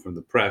someone from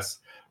the press,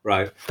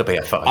 right? The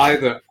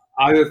BFI.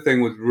 Either thing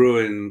would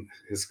ruin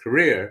his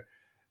career.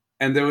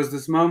 And there was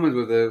this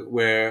moment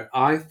where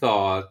I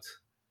thought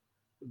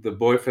the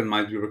boyfriend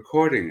might be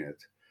recording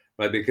it,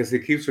 right? Because he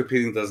keeps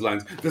repeating those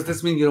lines. Does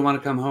this mean you don't want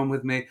to come home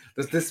with me?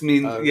 Does this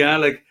mean,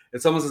 like,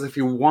 it's almost as if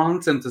you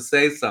want him to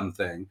say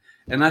something.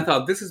 And I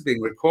thought, this is being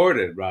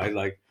recorded, right?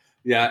 Like,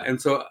 and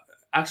so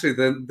actually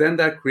then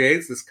that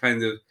creates this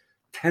kind of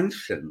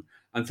tension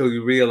until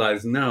you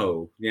realize,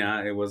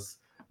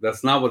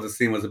 that's not what the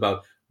scene was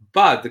about.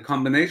 But the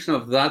combination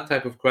of that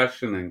type of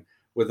questioning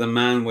with a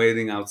man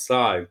waiting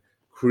outside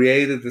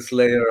created this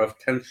layer of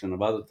tension,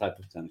 of other type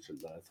of tension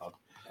that I thought,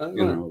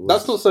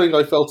 that's not something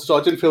I felt. So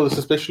I didn't feel a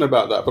suspicion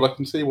about that, but I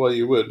can see why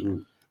you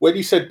would. When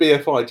you said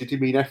BFI, did you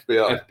mean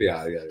FBI?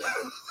 FBI,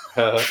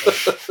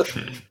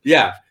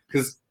 yeah,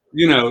 because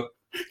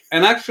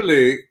and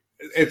actually,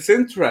 it's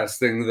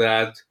interesting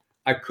that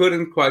I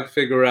couldn't quite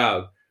figure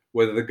out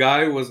whether the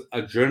guy was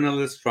a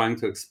journalist trying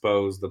to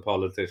expose the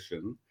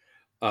politician,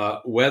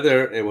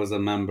 whether it was a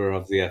member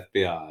of the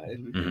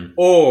FBI,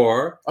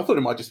 or I thought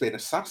it might just be an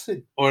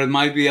assassin, or it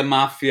might be a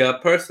mafia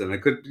person.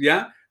 It could,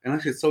 And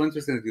actually, it's so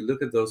interesting if you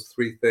look at those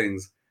three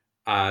things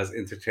as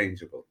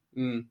interchangeable.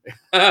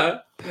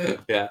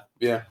 Yeah.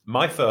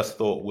 My first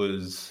thought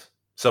was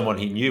someone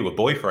he knew, a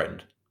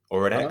boyfriend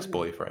or an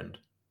ex-boyfriend.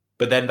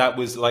 But then that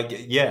was like,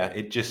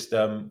 it just,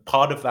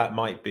 part of that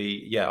might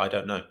be, I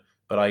don't know.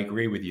 But I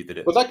agree with you that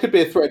it... But that could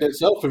be a threat in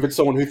itself if it's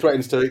someone who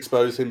threatens to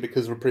expose him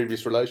because of a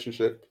previous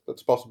relationship.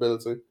 That's a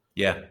possibility.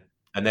 Yeah.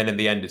 And then in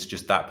the end, it's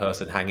just that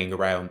person hanging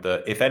around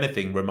that, if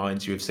anything,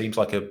 reminds you of, seems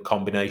like a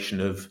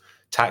combination of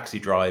Taxi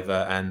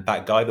Driver and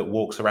that guy that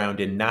walks around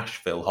in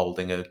Nashville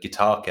holding a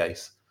guitar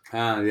case.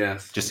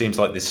 Yes. Just seems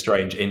like this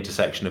strange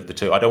intersection of the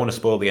two. I don't want to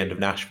spoil the end of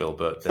Nashville,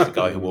 but there's a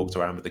guy who walks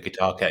around with a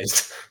guitar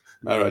case.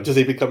 All right. Does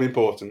he become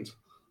important?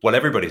 Well,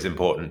 everybody's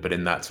important, but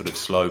in that sort of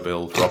slow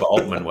build Robert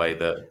Altman way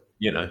that,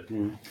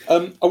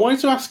 I wanted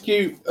to ask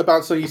you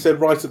about something you said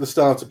right at the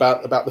start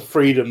about the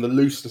freedom, the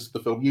looseness of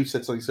the film. You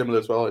said something similar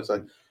as well, I'd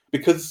say.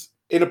 Because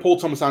in a Paul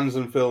Thomas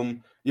Anderson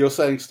film, you're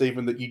saying,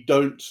 Stephen, that you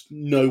don't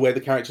know where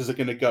the characters are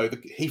going to go.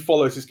 He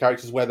follows his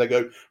characters where they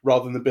go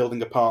rather than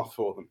building a path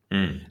for them.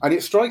 And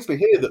it strikes me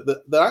here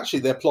that actually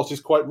their plot is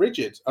quite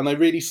rigid, and they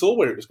really saw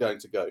where it was going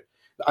to go.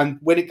 And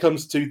when it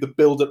comes to the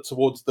build-up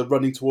towards the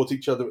running towards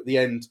each other at the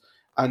end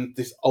and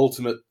this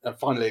ultimate,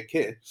 finally a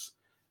kiss,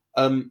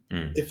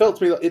 it felt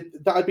to me like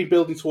that I'd been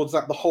building towards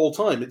that the whole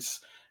time.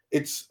 It's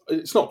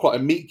not quite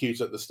a meet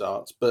cute at the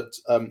start, but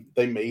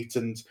they meet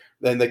and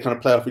then they kind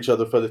of play off each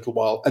other for a little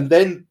while, and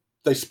then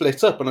they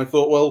split up. And I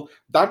thought, well,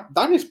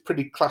 that is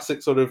pretty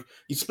classic. Sort of,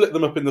 you split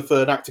them up in the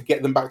third act to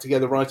get them back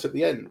together right at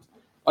the end.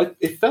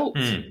 It felt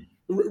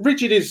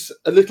rigid is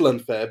a little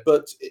unfair,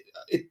 but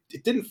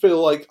it didn't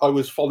feel like I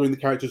was following the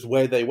characters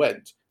where they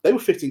went. They were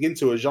fitting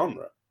into a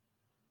genre.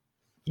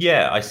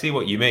 Yeah, I see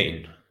what you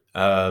mean.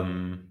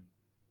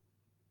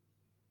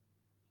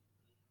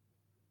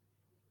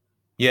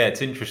 Yeah,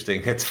 it's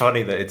interesting. It's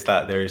funny that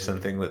there is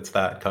something that's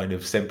that kind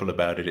of simple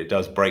about it. It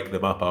does break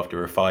them up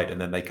after a fight, and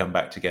then they come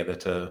back together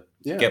to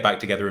get back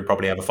together and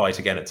probably have a fight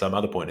again at some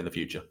other point in the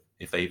future,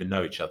 if they even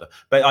know each other.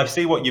 But I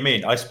see what you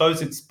mean. I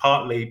suppose it's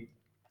partly,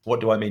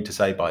 what do I mean to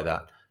say by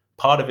that?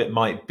 Part of it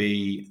might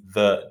be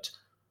that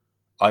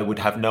I would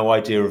have no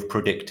idea of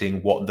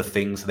predicting what the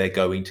things they're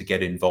going to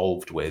get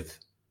involved with,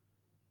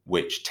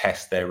 which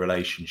test their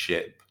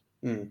relationship.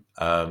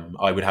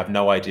 I would have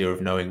no idea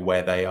of knowing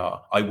where they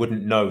are. I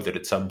wouldn't know that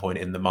at some point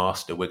in The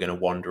Master we're going to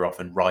wander off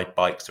and ride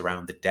bikes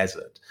around the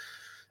desert.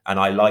 And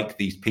I like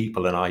these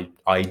people, and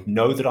I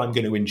know that I'm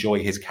going to enjoy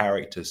his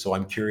characters, so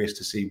I'm curious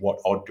to see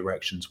what odd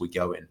directions we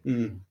go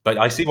in. But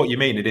I see what you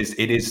mean. It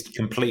is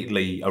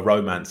completely a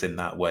romance in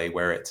that way,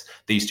 where it's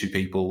these two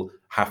people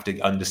have to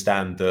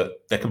understand that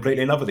they're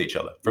completely in love with each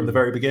other from the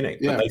very beginning.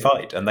 But they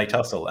fight and they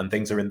tussle and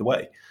things are in the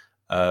way.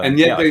 And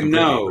yet they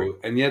know.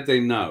 And yet they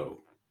know.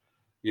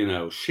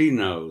 She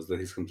knows that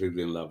he's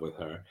completely in love with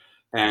her.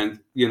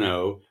 And,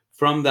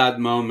 from that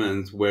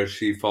moment where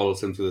she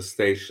follows him to the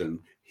station,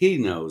 he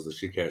knows that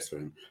she cares for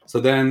him. So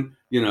then,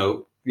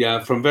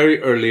 from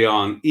very early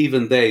on,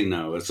 even they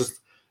know. It's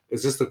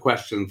just a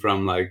question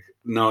from like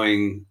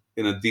knowing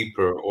in a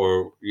deeper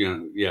or,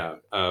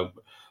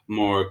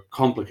 more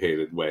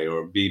complicated way,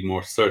 or be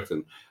more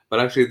certain.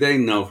 But actually they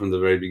know from the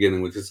very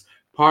beginning, which is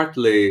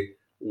partly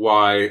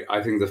why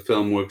I think the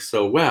film works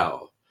so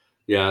well.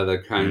 Yeah,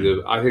 that kind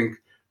of, I think,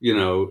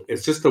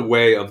 it's just a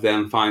way of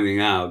them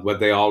finding out what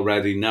they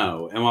already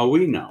know and what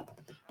we know,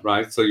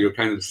 right? So you're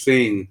kind of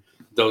seeing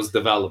those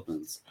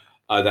developments.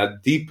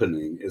 That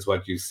deepening is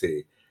what you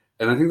see.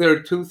 And I think there are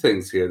two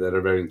things here that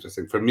are very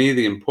interesting. For me,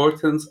 the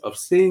importance of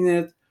seeing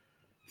it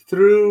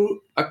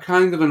through a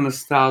kind of a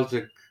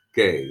nostalgic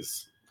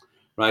gaze,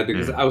 right?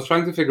 Because I was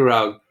trying to figure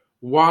out,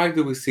 why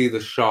do we see the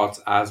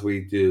shots as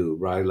we do,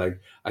 right? Like,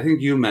 I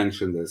think you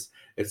mentioned this.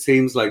 It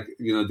seems like,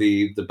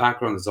 the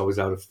background is always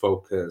out of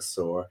focus,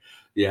 or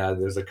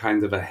there's a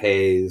kind of a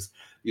haze.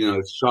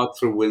 It's shot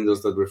through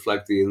windows that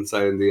reflect the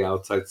inside and the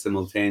outside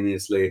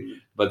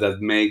simultaneously, but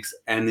that makes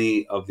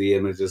any of the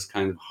images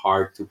kind of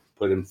hard to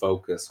put in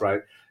focus,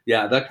 right?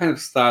 Yeah, that kind of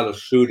style of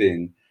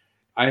shooting,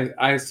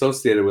 I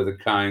associate it with a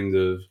kind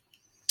of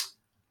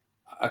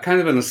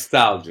a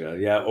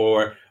nostalgia,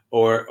 or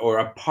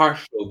a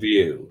partial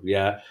view,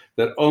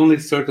 that only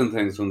certain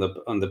things from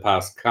the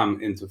past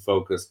come into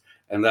focus,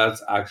 and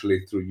that's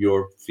actually through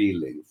your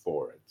feeling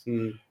for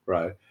it,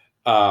 right?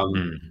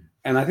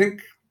 And I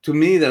think, to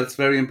me, that's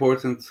very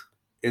important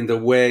in the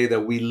way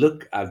that we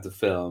look at the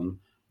film,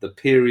 the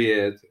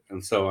period,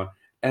 and so on,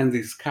 and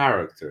these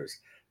characters.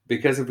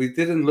 Because if we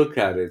didn't look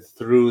at it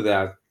through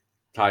that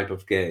type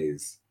of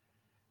gaze,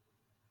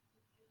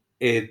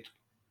 it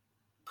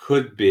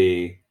could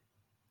be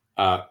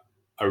a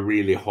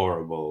really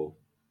horrible.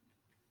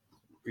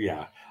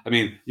 I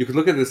mean, you could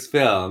look at this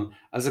film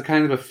as a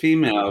kind of a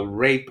female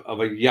rape of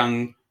a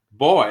young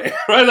boy,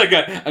 right?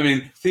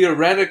 Like,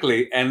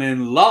 theoretically and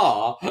in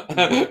law,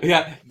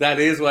 that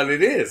is what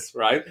it is,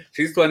 right?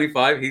 She's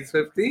 25, he's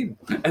 15,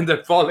 and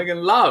they're falling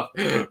in love,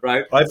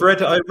 right? I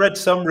read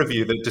some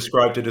review that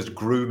described it as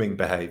grooming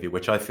behavior,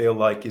 which I feel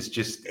like is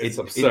just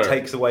it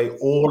takes away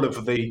all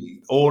of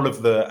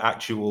the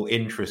actual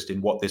interest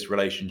in what this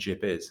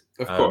relationship is.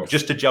 Of course.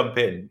 Just to jump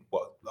in,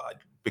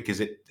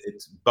 because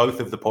it's both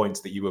of the points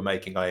that you were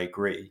making, I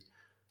agree.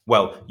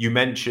 Well, you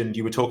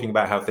were talking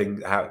about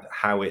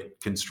how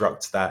it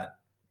constructs that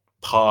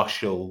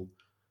partial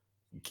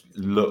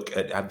look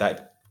at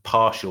that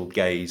partial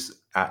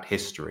gaze at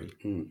history.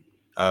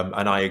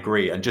 And I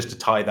agree. And just to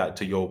tie that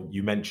to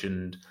you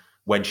mentioned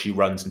when she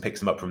runs and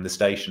picks him up from the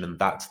station, and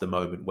that's the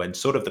moment when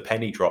sort of the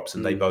penny drops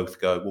and they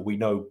both go, well,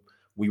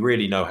 we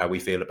really know how we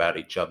feel about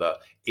each other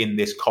in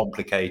this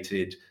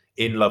complicated,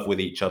 in love with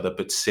each other,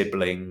 but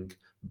sibling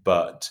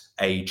but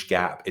age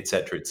gap,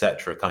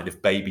 etc., kind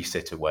of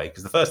babysitter way.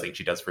 Because the first thing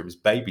she does for him is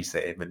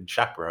babysit him and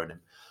chaperone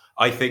him.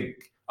 I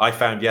think I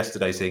found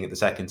yesterday, seeing it the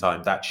second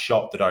time, that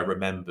shot that I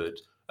remembered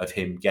of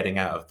him getting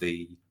out of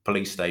the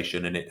police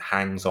station and it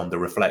hangs on the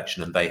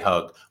reflection and they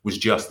hug was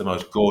just the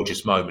most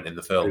gorgeous moment in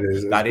the film.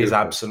 That is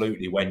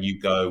absolutely when you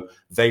go,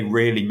 they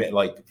really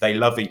like, they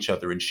love each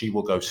other, and she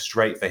will go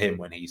straight for him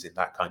when he's in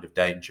that kind of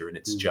danger. And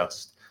it's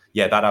just,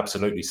 yeah, that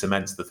absolutely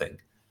cements the thing.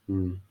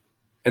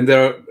 And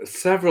there are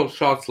several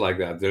shots like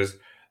that. There's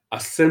a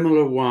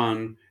similar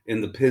one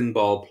in the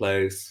pinball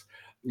place.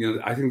 You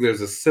know, I think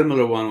there's a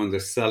similar one when they're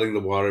selling the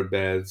water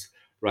beds,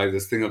 right?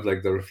 This thing of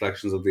like the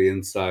reflections of the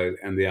inside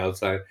and the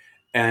outside.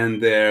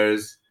 And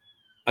there's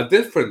a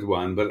different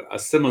one, but a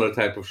similar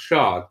type of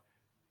shot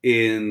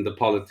in the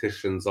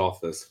politician's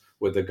office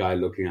with the guy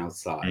looking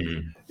outside.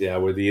 Yeah,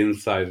 where the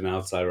inside and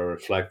outside are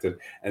reflected.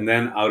 And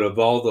then out of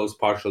all those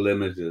partial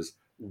images,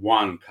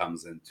 one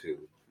comes into,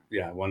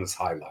 one is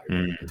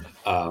highlighted.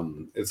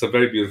 It's a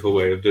very beautiful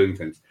way of doing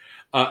things.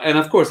 And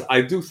of course,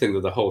 I do think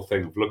that the whole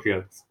thing of looking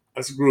at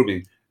as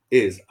grooming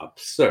is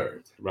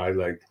absurd, right?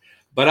 Like,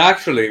 but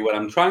actually what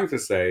I'm trying to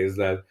say is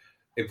that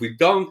if we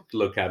don't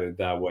look at it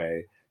that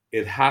way,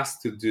 it has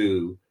to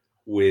do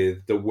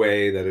with the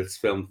way that it's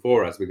filmed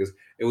for us, because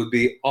it would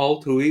be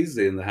all too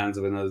easy in the hands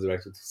of another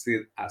director to see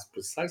it as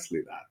precisely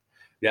that.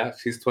 Yeah,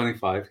 she's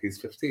 25, he's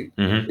 15.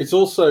 It's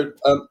also,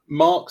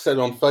 Mark said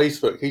on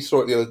Facebook, he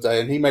saw it the other day,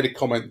 and he made a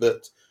comment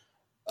that,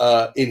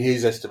 in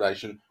his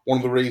estimation, one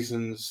of the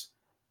reasons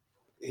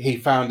he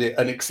found it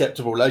an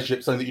acceptable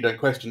relationship, something that you don't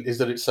question, is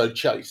that it's so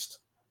chaste,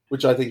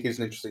 which I think is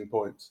an interesting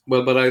point.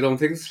 Well, but I don't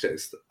think it's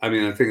chaste. I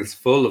mean, I think it's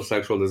full of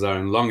sexual desire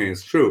and longing.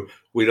 It's true.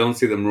 We don't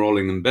see them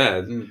rolling in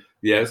bed.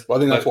 Yes. Well,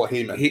 I think that's what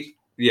he meant.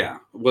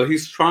 Well,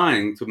 he's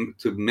trying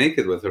to make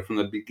it with her from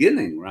the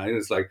beginning, right?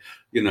 It's like,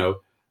 you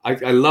know,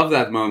 I love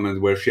that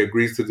moment where she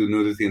agrees to do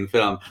nudity in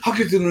film. How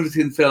can you do nudity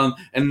in film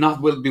and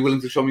not be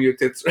willing to show me your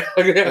tits?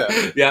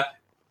 Yeah.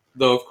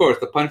 Though, of course,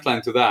 the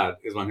punchline to that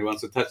is when he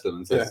wants to touch them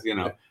and says,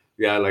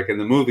 like in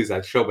the movies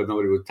I'd show, but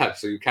nobody would touch,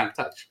 so you can't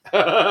touch.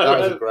 That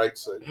was a great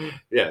scene.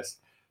 Yes.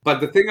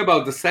 But the thing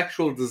about the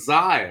sexual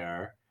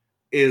desire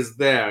is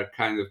there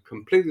kind of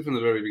completely from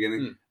the very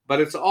beginning, but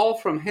it's all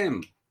from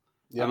him,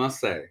 I must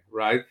say,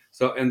 right?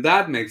 So, and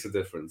that makes a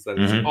difference, that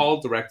it's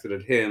all directed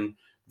at him,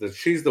 that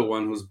she's the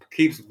one who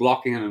keeps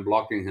blocking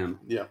him,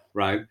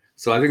 right?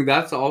 So I think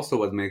that's also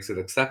what makes it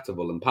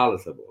acceptable and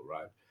palatable,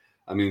 right?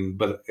 I mean,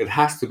 but it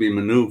has to be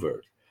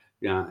maneuvered,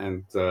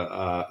 and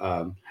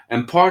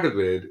part of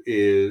it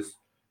is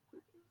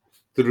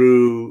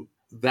through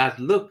that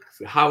look,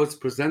 how it's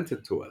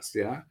presented to us,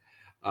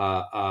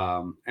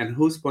 and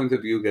whose point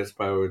of view gets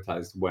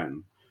prioritized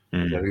when.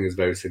 I think is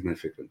very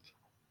significant.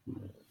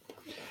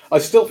 I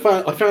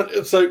found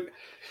it so,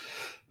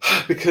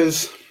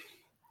 because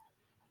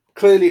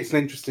clearly it's an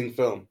interesting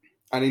film,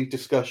 and in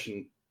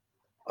discussion,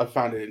 I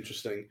found it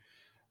interesting.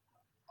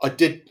 I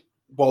did,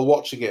 while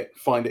watching it,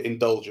 find it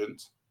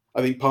indulgent.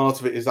 I think part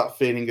of it is that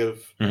feeling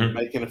of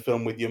making a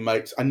film with your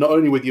mates, and not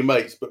only with your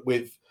mates, but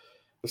with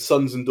the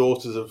sons and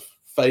daughters of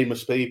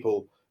famous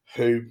people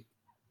who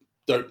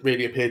don't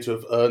really appear to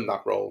have earned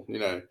that role, you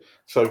know.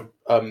 So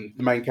the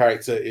main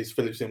character is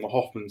Philip Seymour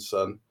Hoffman's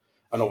son,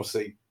 and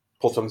obviously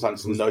Paul Thomas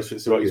Anderson knows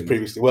Philip Seymour. He's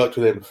previously worked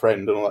with him, a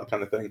friend, and all that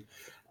kind of thing.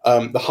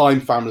 The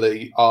Haim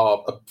family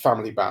are a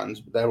family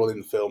band. They're all in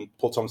the film.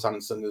 Paul Thomas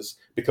Anderson has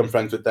become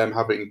friends with them,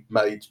 having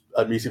made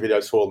music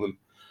videos for them.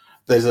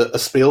 There's a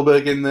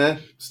Spielberg in there,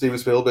 Steven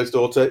Spielberg's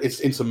daughter.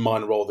 It's in some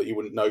minor role that you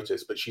wouldn't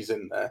notice, but she's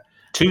in there.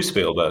 2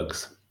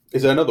 Spielbergs.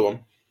 Is there another one?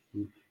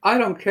 I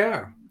don't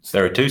care.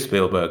 There are 2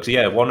 Spielbergs.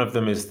 Yeah, one of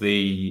them is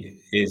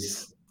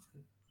There's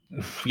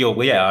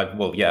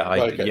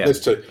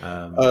 2.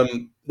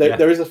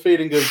 There is a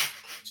feeling of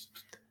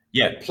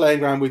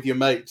playing around with your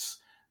mates,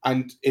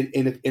 and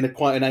in a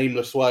quite an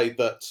aimless way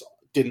that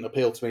didn't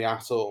appeal to me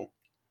at all.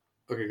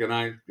 Okay, can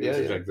I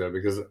interject there?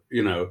 Because,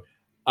 you know,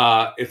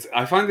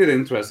 I find it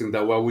interesting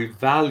that while we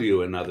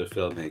value in other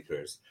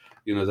filmmakers,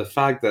 you know, the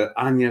fact that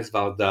Agnès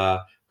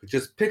Varda could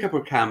just pick up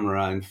her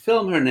camera and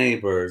film her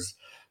neighbors,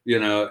 you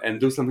know,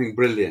 and do something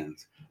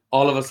brilliant,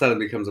 all of a sudden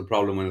becomes a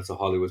problem when it's a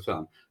Hollywood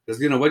film.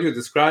 Because, you know, what you're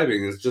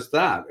describing is just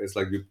that. It's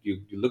like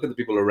you look at the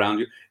people around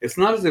you. It's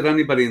not as if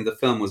anybody in the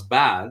film was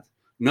bad.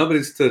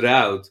 Nobody stood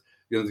out.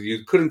 You know,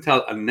 you couldn't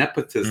tell a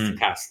nepotist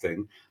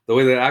casting. The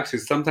way that actually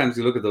sometimes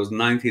you look at those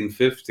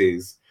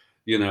 1950s,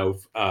 you know,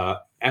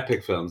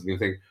 epic films, and you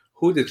think,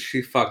 who did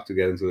she fuck to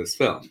get into this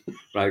film,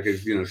 right?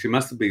 Because, you know, she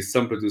must be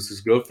some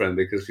producer's girlfriend,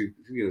 because she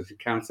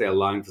can't say a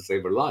line to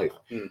save her life.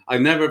 I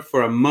never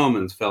for a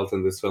moment felt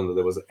in this film that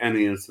there was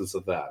any instance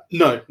of that.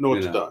 No, nor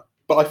did I.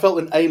 But I felt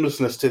an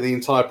aimlessness to the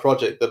entire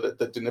project that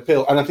didn't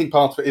appeal. And I think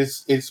part of it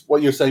is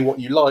what you're saying, what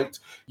you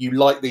liked. You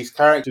like these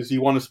characters,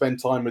 you want to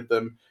spend time with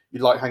them, you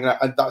like hanging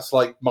out. And that's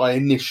like my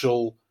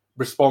initial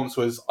response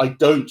was, I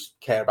don't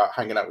care about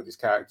hanging out with these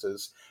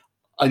characters.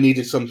 I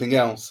needed something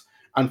else.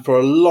 And for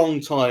a long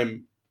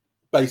time,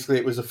 basically,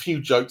 it was a few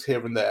jokes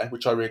here and there,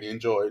 which I really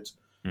enjoyed.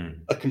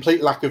 A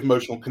complete lack of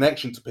emotional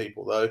connection to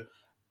people, though.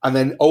 And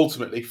then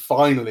ultimately,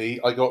 finally,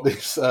 I got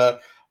this.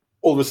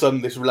 All of a sudden,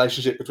 this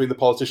relationship between the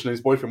politician and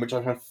his boyfriend, which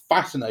I found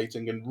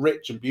fascinating and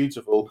rich and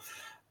beautiful,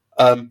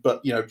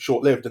 but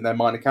short-lived, and they're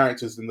minor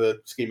characters in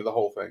the scheme of the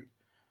whole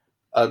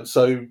thing.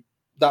 So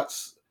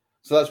that's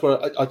where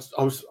I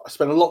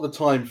spent a lot of the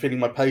time feeling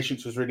my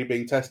patience was really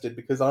being tested,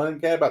 because I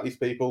don't care about these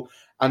people,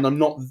 and I'm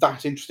not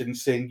that interested in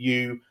seeing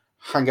you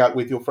hang out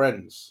with your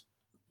friends.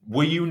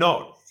 Were you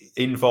not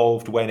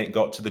involved when it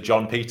got to the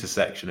John Peters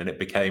section and it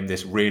became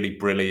this really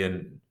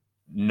brilliant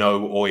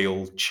no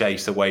oil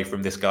chase away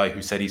from this guy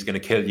who said he's going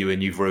to kill you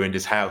and you've ruined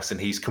his house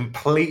and he's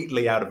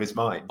completely out of his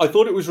mind? I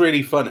thought it was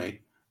really funny,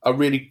 a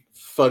really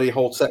funny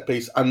whole set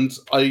piece, and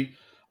I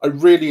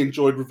really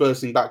enjoyed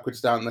reversing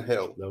backwards down the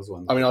hill. That was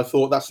one. I mean, I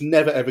thought that's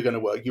never ever going to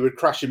work. You would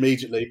crash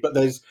immediately, but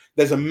there's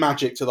a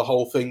magic to the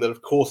whole thing that,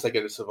 of course, they're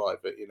going to survive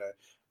it.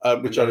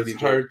 Which I really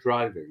enjoyed. Her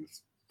driving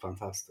is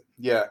fantastic.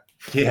 Yeah.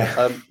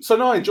 Yeah. So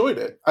no, I enjoyed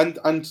it, and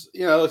I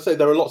say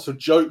there are lots of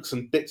jokes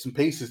and bits and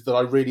pieces that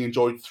I really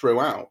enjoyed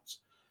throughout.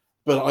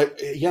 But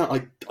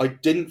I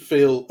didn't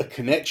feel a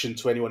connection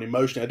to anyone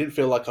emotionally. I didn't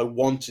feel like I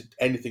wanted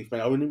anything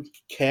from anyone. I wouldn't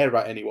care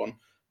about anyone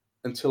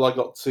until I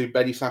got to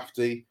Benny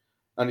Safdie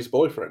and his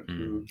boyfriend.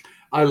 Mm.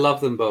 I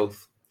love them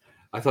both.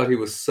 I thought he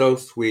was so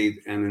sweet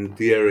and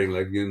endearing.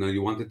 Like,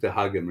 you wanted to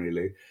hug him,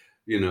 really.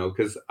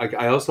 Because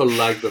I also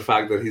like the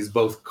fact that he's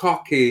both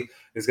cocky,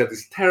 he's got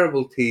these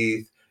terrible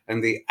teeth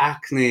and the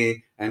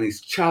acne, and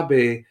he's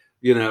chubby,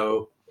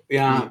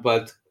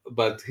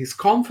 but he's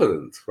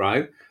confident,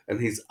 right? And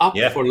he's up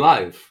for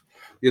life,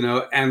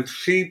 and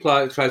she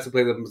tries to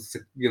play the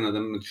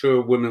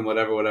mature women,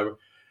 whatever.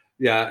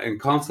 Yeah, and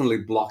constantly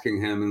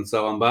blocking him and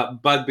so on,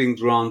 but being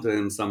drawn to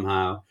him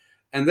somehow.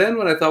 And then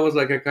what I thought was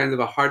like a kind of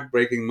a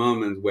heartbreaking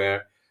moment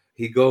where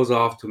he goes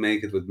off to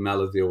make it with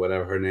Melody or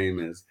whatever her name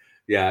is.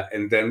 Yeah,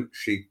 and then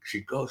she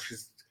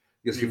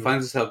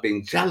finds herself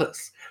being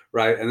jealous,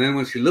 right? And then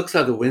when she looks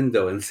out the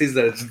window and sees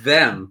that it's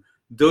them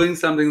doing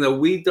something that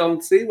we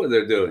don't see what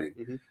they're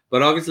doing,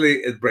 but obviously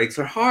it breaks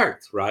her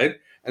heart, right?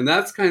 And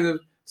that's kind of,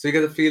 so you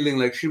get the feeling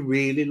like she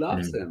really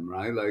loves him,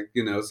 right? Like,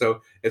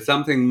 so it's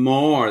something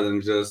more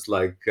than just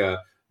like, a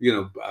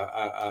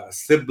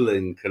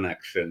sibling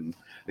connection.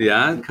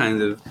 Yeah,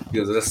 kind of,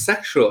 there's a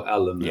sexual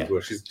element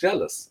where she's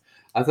jealous.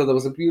 I thought that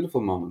was a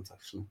beautiful moment,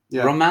 actually.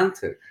 Yeah.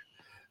 Romantic,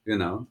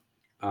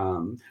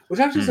 which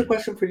actually is a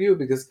question for you,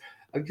 because,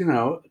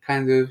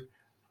 kind of,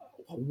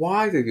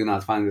 why did you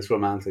not find this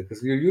romantic?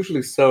 Because you're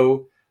usually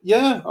so...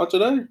 Yeah, I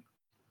don't know.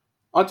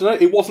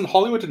 It wasn't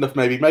Hollywood enough,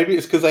 maybe. Maybe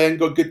it's because they ain't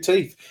got good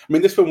teeth. I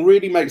mean, this film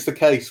really makes the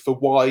case for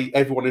why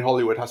everyone in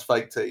Hollywood has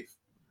fake teeth.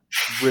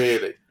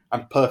 Really.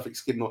 And perfect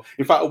skin.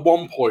 In fact, at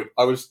one point,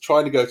 I was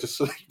trying to go to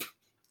sleep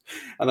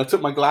and I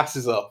took my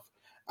glasses off.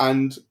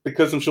 And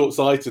because I'm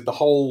short-sighted, the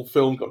whole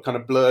film got kind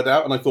of blurred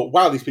out. And I thought,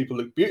 wow, these people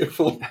look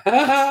beautiful.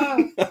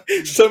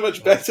 So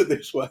much better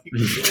this way.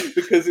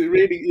 Because it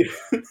really,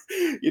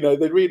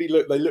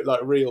 they look like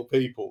real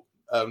people.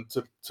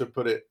 To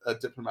put it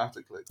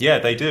diplomatically. Yeah,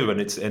 they do,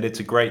 and it's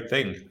a great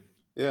thing.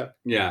 Yeah.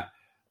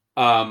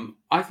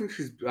 I think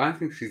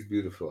she's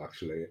beautiful,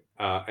 actually,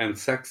 and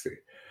sexy.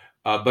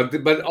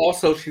 But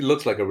also she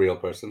looks like a real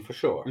person for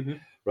sure,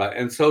 right?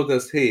 And so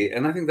does he.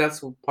 And I think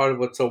that's part of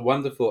what's so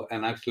wonderful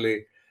and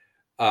actually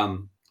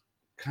kind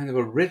of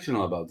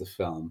original about the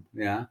film.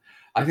 Yeah,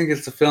 I think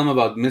it's a film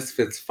about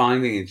misfits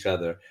finding each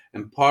other,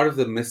 and part of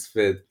the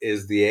misfit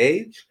is the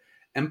age.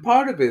 And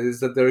part of it is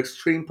that they're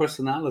extreme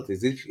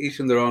personalities, each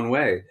in their own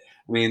way.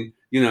 I mean,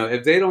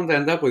 if they don't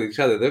end up with each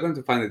other, they're going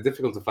to find it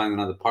difficult to find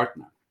another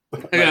partner.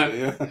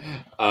 Yeah.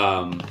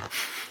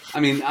 I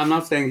mean, I'm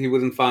not saying he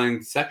wouldn't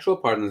find sexual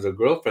partners or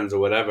girlfriends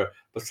or whatever,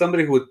 but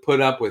somebody who would put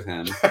up with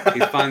him,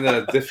 he'd find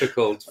that a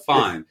difficult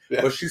find.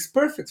 Yeah. But she's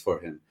perfect for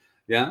him.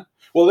 Yeah.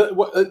 Well,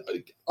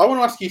 I want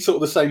to ask you sort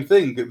of the same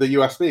thing that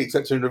you asked me,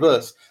 except in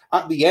reverse.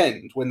 At the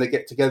end, when they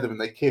get together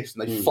and they kiss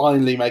and they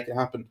finally make it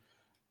happen,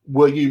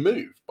 were you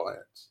moved by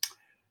it?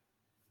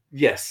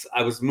 Yes,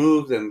 I was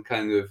moved and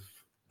kind of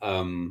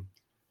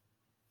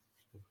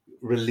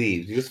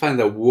relieved. You just find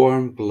a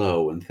warm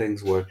glow and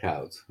things work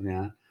out.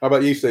 Yeah. How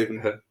about you,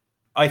 Stephen?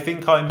 I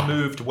think I'm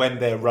moved when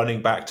they're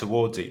running back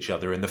towards each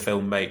other, and the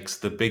film makes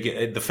the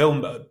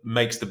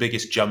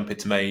biggest jump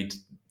it's made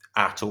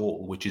at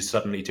all, which is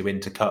suddenly to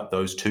intercut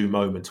those two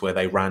moments where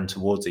they ran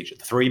towards each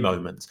other, 3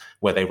 moments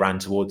where they ran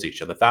towards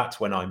each other. That's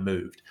when I'm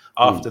moved.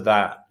 After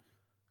that,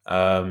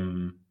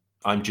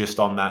 I'm just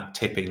on that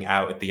tipping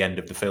out at the end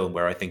of the film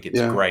where I think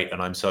it's great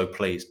and I'm so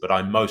pleased, but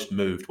I'm most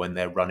moved when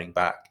they're running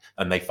back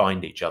and they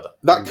find each other.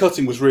 That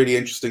cutting was really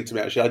interesting to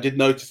me, actually. I did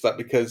notice that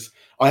because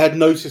I had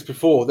noticed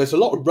before there's a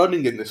lot of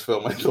running in this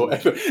film, I thought,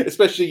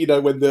 especially,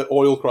 when the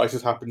oil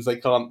crisis happens, they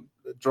can't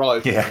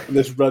drive and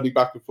there's running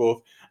back and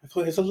forth. I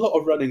thought there's a lot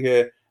of running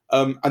here.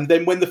 And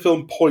then when the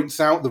film points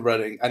out the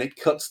running and it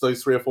cuts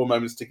those 3 or 4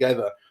 moments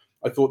together,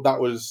 I thought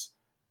that was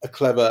a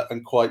clever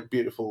and quite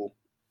beautiful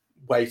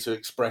way to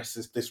express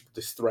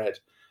this thread.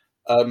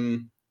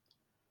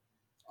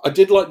 I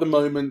did like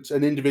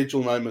an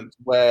individual moment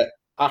where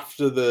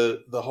after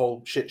the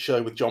whole shit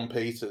show with John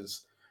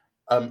Peters,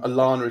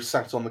 Alana is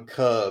sat on the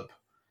curb,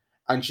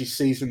 and she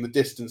sees in the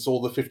distance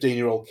all the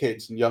 15-year-old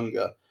kids and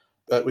younger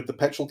with the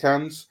petrol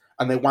cans,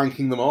 and they're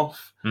wanking them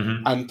off,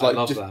 and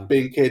like just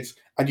being kids.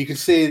 And you can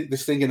see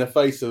this thing in her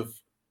face of,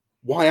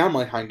 why am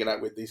I hanging out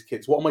with these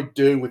kids? What am I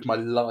doing with my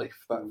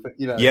life?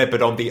 Yeah,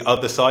 but on the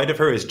other side of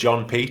her is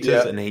John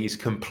Peters, and he's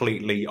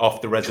completely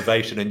off the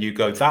reservation. And you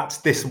go, that's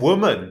this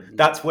woman.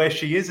 That's where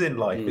she is in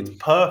life. It's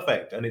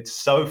perfect, and it's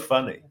so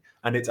funny.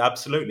 And it's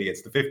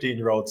the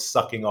 15-year-old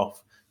sucking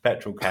off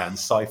petrol cans,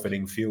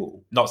 siphoning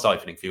fuel. Not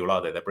siphoning fuel,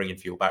 are they? They're bringing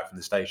fuel back from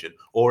the station.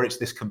 Or it's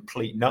this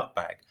complete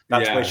nutbag.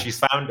 That's where she's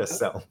found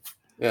herself.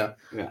 Yeah.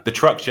 The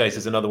truck chase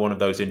is another one of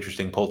those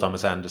interesting Paul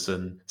Thomas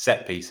Anderson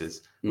set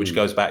pieces, which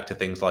goes back to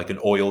things like an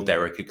oil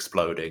derrick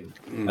exploding.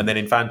 And then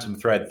in Phantom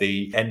Thread,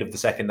 the end of the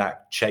second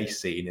act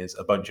chase scene is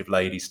a bunch of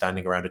ladies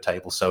standing around a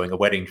table sewing a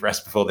wedding dress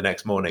before the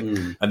next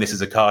morning. And this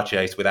is a car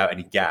chase without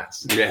any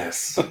gas.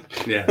 Yes.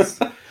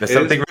 There's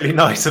something really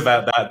nice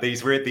about that.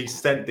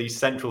 These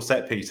central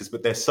set pieces,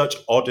 but they're such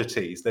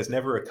oddities. There's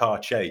never a car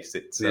chase.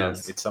 It's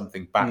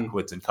something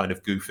backwards and kind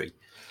of goofy.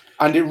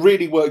 And it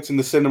really worked in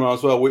the cinema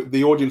as well.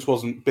 The audience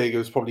wasn't big. It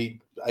was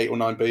probably 8 or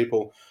 9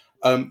 people.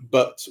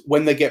 But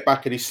when they get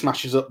back and he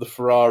smashes up the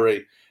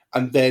Ferrari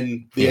and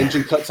then the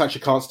engine cuts out,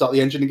 you can't start the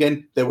engine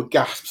again, there were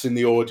gasps in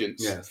the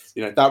audience. Yes.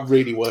 That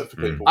really worked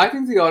for people. I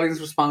think the audience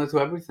responded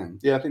to everything.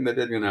 Yeah, I think they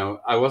did.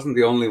 I wasn't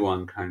the only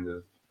one kind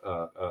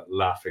of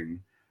laughing.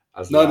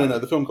 No.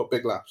 The film got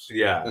big laughs.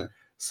 Yeah.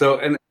 So,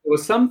 and it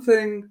was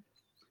something...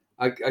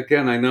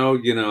 Again, I know,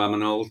 I'm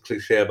an old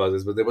cliche about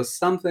this, but there was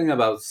something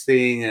about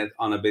seeing it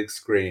on a big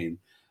screen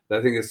that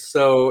I think is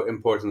so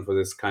important for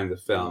this kind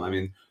of film. I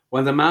mean,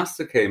 when The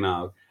Master came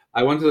out,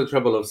 I went to the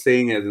trouble of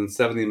seeing it in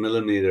 70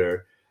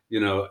 millimeter,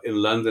 in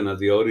London at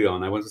the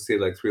Odeon. I went to see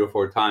it like 3 or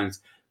 4 times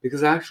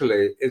because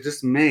actually it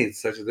just made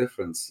such a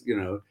difference,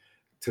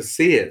 to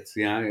see it.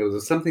 Yeah, it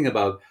was something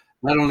about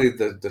not only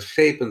the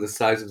shape and the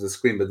size of the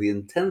screen, but the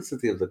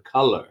intensity of the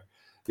color.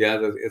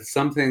 Yeah, it's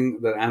something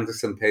that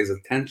Anderson pays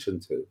attention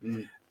to.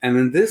 And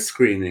in this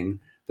screening,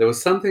 there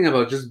was something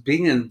about just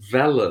being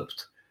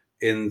enveloped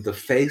in the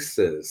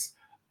faces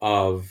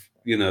of,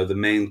 the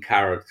main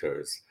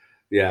characters.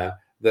 Yeah,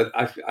 that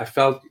I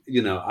felt,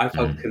 I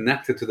felt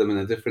connected to them in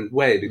a different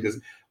way because,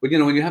 when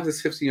you have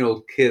this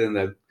 15-year-old kid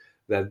and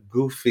that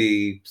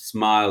goofy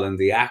smile and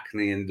the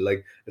acne and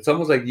like, it's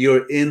almost like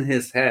you're in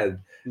his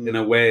head in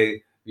a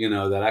way,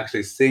 that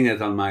actually seeing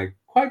it on my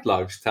quite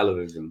large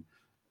television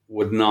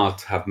would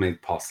not have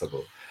made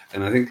possible.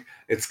 And I think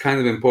it's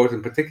kind of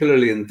important,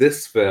 particularly in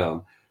this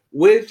film,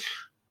 which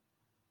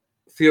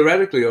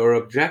theoretically or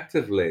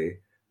objectively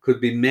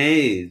could be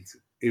made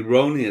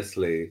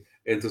erroneously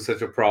into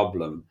such a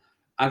problem.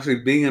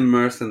 Actually, being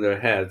immersed in their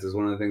heads is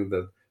one of the things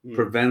that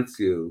prevents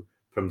you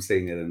from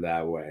seeing it in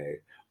that way,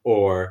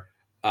 or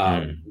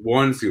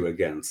warns you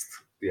against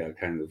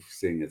kind of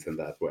seeing it in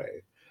that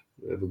way.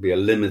 It would be a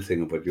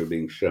limiting of what you're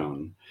being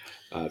shown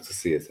to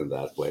see it in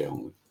that way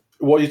only.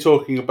 What you're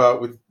talking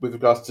about with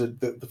regards to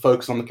the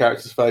focus on the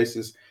characters'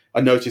 faces,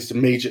 I noticed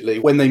immediately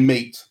when they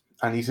meet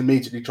and he's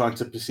immediately trying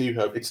to pursue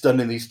her, it's done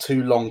in these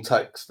 2 long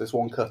takes. There's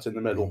one cut in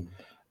the middle.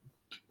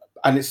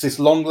 And it's this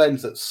long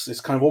lens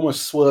it's kind of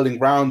almost swirling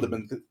round them,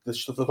 and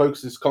the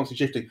focus is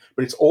constantly shifting,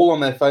 but it's all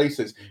on their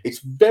faces. It's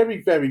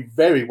very, very,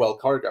 very well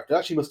choreographed. It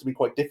actually must have been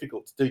quite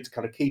difficult to do, to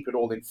kind of keep it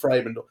all in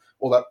frame and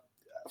all that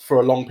for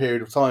a long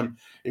period of time.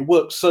 It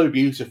works so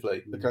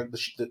beautifully, the kind of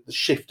the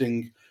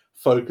shifting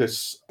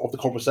focus of the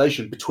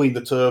conversation between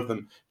the 2 of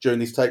them during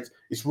these takes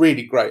is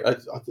really great.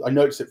 I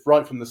noticed it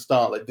right from the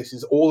start. Like, this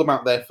is all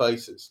about their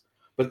faces.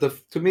 But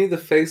to me, the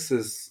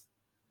faces.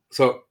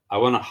 So I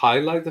want to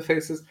highlight the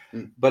faces,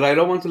 but I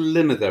don't want to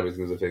limit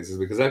everything to the faces,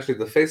 because actually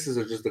the faces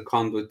are just the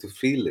conduit to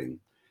feeling.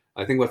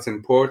 I think what's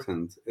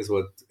important is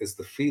what is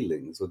the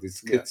feelings, what these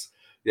kids,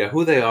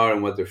 who they are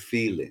and what they're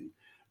feeling,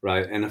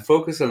 right? And a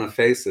focus on the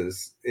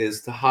faces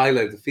is to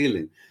highlight the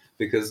feeling,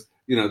 because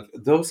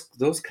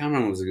those camera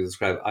moves that you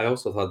described, I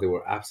also thought they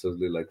were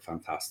absolutely like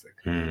fantastic.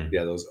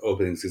 Yeah, those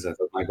opening scenes, I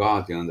thought, my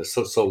God, and they're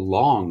so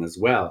long as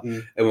well.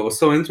 And what was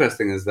so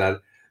interesting is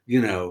that,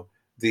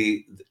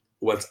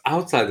 what's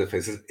outside the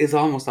faces is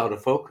almost out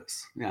of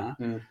focus. Yeah.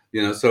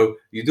 So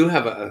you do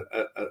have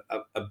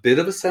a bit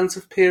of a sense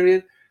of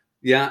period.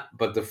 Yeah.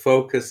 But the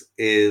focus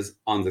is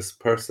on this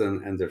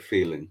person and their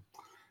feeling,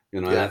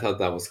 and I thought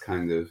that was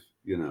kind of,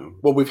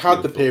 well, we've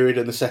had the period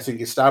and the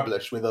setting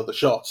established with other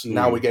shots, and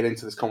now we get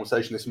into this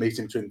conversation, this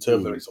meeting between the 2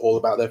 of them. It's all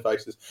about their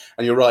faces,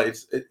 and you're right.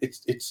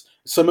 It's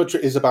so much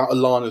is about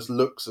Alana's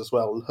looks as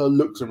well, her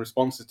looks and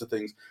responses to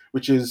things,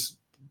 which is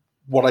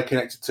what I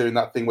connected to in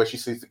that thing where she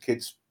sees the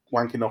kids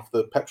wanking off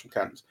the petrol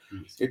cans.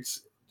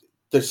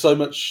 There's so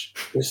much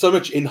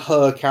in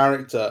her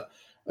character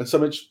and so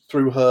much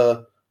through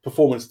her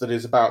performance that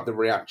is about the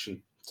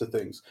reaction to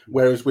things.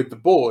 Whereas with the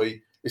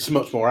boy, it's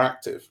much more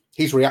active.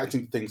 He's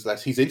reacting to things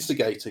less. He's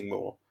instigating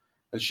more,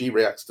 and she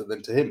reacts to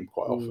them to him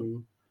quite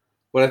often.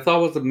 What I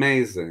thought was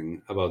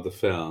amazing about the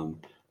film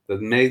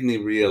that made me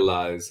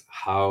realize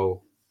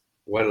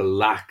what a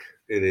lack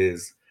it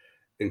is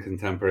in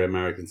contemporary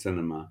American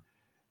cinema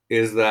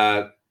is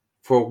that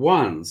for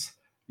once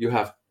you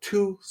have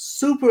two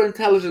super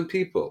intelligent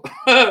people,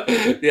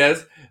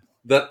 yes,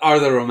 that are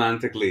the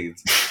romantic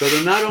leads. So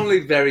they're not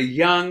only very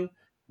young,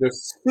 they're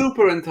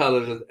super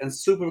intelligent and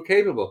super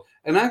capable.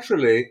 And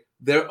actually,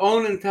 their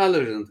own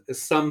intelligence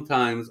is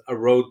sometimes a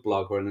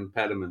roadblock or an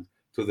impediment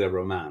to their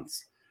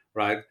romance,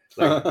 right?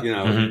 Like,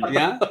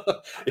 yeah.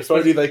 If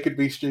only they could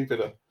be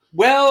stupider.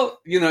 Well,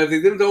 if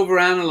they didn't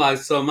overanalyze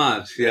so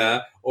much,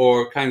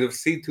 or kind of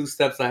see 2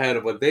 steps ahead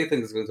of what they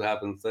think is going to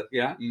happen,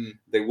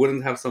 they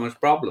wouldn't have so much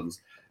problems.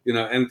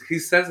 And he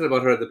says it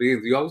about her at the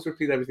beginning. You always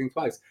repeat everything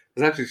twice.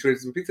 Because actually,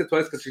 she repeats it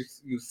twice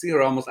because you see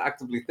her almost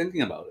actively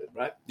thinking about it,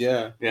 right?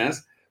 Yeah.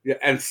 Yes. Yeah,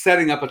 and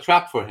setting up a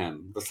trap for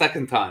him the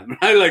second time,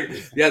 right?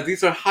 Like,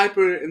 these are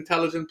hyper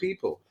intelligent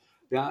people.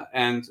 Yeah,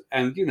 and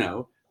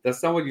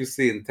that's not what you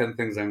see in 10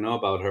 Things I Know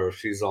About Her.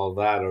 She's all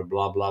that, or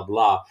blah blah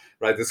blah.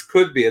 Right? This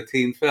could be a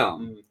teen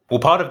film. Well,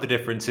 part of the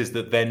difference is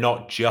that they're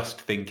not just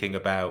thinking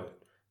about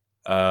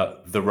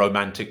the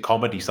romantic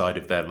comedy side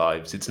of their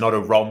lives. It's not a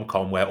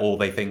rom-com where all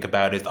they think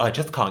about is, I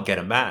just can't get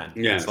a man.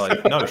 Yes. It's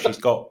like, no, she's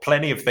got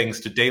plenty of things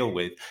to deal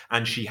with,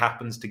 and she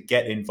happens to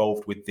get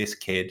involved with this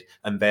kid,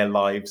 and their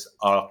lives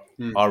are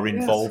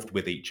involved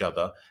with each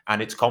other,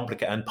 and it's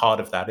complicated. And part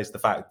of that is the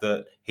fact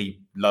that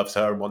he loves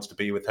her and wants to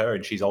be with her,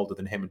 and she's older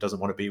than him and doesn't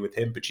want to be with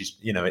him, but she's,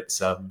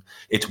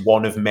 it's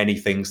one of many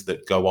things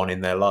that go on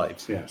in their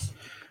lives. Yes.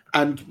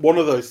 And one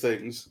of those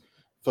things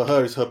for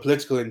her is her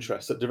political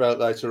interests that develop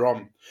later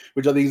on,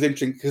 which I think is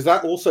interesting because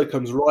that also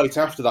comes right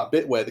after that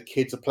bit where the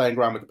kids are playing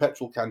around with the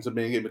petrol cans and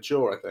being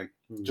immature, I think,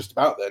 just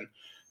about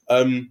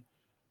then.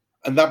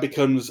 And that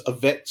becomes a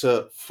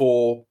vector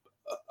for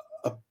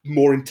a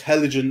more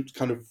intelligent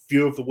kind of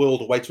view of the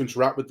world, a way to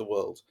interact with the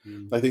world.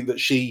 I think that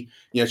she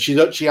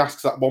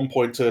asks at one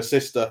point to her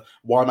sister,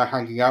 why am I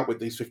hanging out with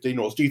these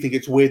 15-year-olds? Do you think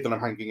it's weird that I'm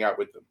hanging out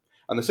with them?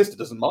 And the sister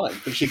doesn't mind.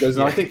 And she goes,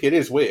 I think it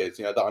is weird,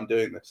 that I'm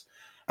doing this.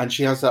 And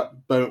she has that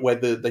moment where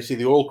they see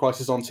the oil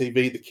crisis on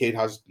TV. The kid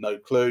has no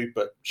clue,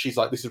 but she's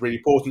like, this is really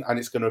important and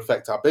it's going to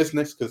affect our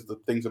business because the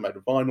things are made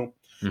of vinyl.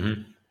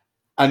 Mm-hmm.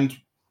 And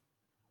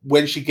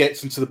when she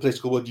gets into the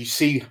political world, you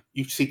see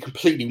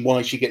completely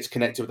why she gets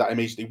connected with that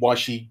immediately, why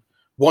she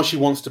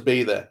wants to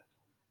be there,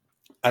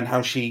 and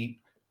how she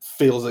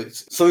feels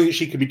it's something that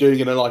she could be doing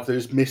in her life that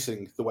is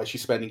missing the way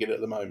she's spending it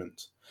at the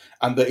moment.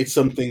 And that it's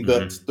something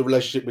that the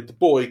relationship with the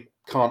boy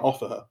can't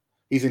offer her.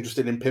 He's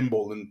interested in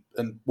pinball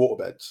and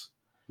waterbeds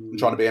and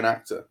trying to be an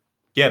actor.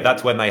 Yeah,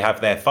 that's when they have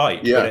their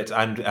fight. Yeah. But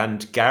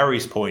and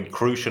Gary's point,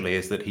 crucially,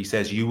 is that he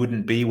says, you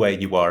wouldn't be where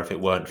you are if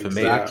it weren't for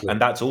me. And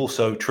that's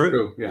also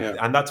true. Yeah.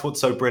 And that's what's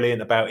so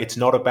brilliant about it's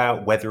not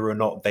about whether or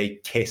not they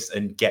kiss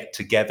and get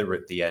together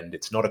at the end.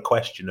 It's not a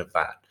question of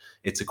that.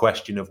 It's a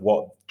question of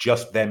what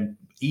just them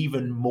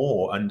even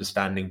more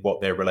understanding what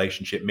their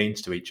relationship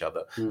means to each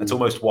other. That's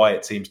almost why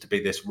it seems to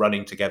be this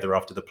running together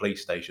after the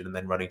police station and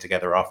then running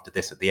together after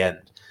this at the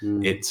end.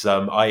 It's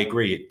I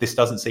agree. This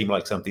doesn't seem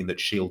like something that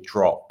she'll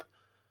drop.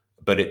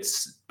 But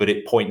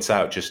it points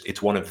out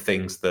it's one of the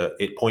things that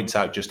it points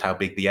out just how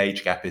big the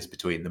age gap is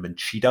between them. And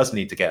she does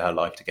need to get her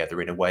life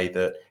together in a way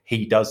that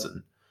he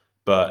doesn't.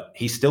 But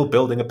he's still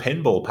building a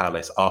pinball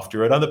palace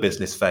after another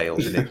business failed.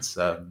 And it's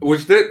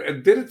which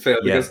did it fail?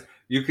 Because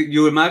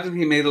you imagine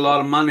he made a lot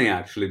of money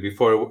actually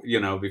before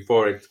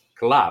it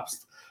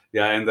collapsed.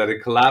 Yeah, and that it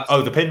collapsed.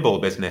 Oh, the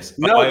pinball business.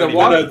 No, the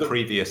waterbed. The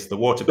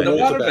waterbed. The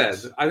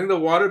waterbed. I think the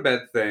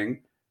waterbed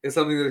thing is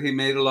something that he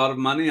made a lot of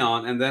money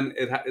on, and then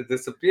it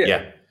disappeared.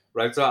 Yeah.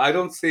 Right, so I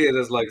don't see it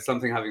as like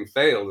something having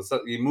failed.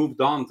 He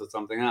moved on to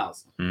something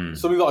else.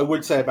 Something that I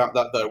would say about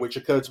that, though, which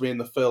occurred to me in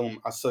the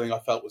film as something I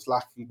felt was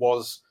lacking,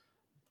 was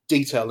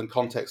detail and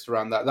context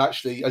around that. And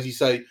actually, as you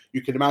say,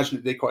 you can imagine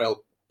it did quite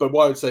well. But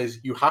what I would say is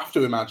you have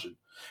to imagine.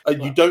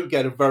 You don't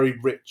get a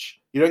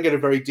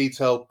very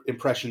detailed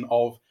impression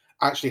of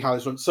actually how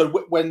this runs. So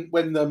when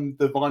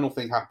the vinyl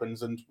thing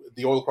happens and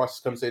the oil crisis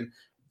comes in,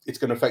 it's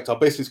going to affect our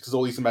business because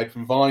all these are made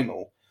from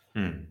vinyl.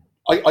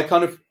 I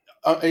kind of...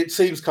 it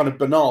seems kind of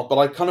banal, but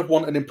I kind of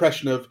want an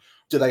impression of,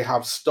 do they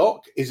have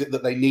stock? Is it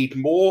that they need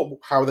more?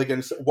 How are they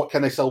going to, what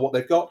can they sell what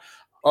they've got?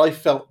 I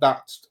felt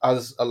that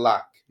as a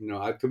lack.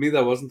 To me,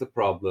 that wasn't the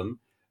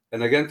problem.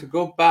 And again, to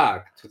go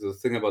back to the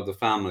thing about the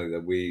family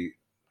that we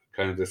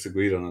kind of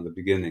disagreed on at the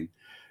beginning,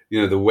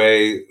 the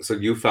way, so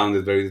you found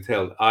it very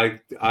detailed. I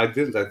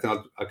didn't. I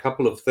thought a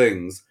couple of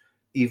things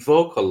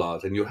evoke a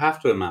lot, and you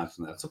have to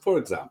imagine that. So, for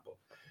example,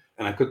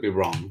 and I could be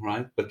wrong,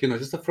 right? But,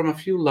 just from a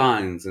few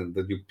lines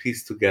that you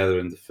piece together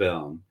in the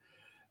film,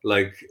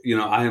 like,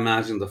 I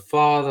imagine the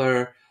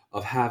father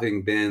of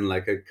having been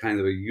like a kind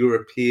of a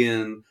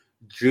European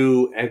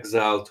Jew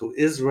exiled to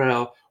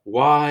Israel.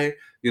 Why?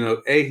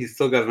 A, he's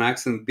still got an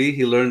accent. B,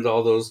 he learned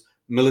all those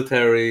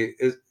Israeli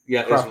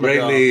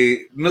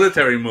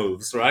military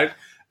moves, right?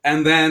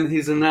 And then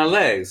he's in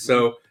LA.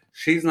 So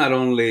she's not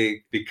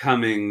only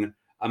becoming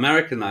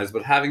Americanized,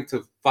 but having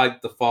to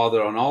fight the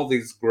father on all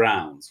these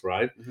grounds,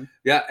 right? Mhm.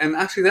 Yeah, and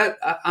actually,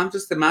 I'm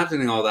just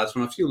imagining all that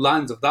from a few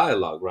lines of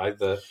dialogue, right?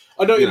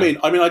 I know what you mean.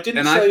 I mean, I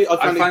didn't say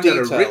I found it that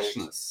a detailed.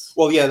 richness.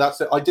 Well, yeah,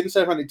 that's it. I didn't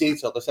say I found it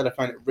detailed. I said I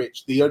found it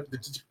rich.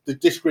 The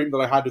disagreement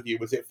that I had with you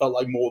was it felt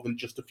like more than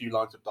just a few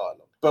lines of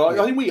dialogue. But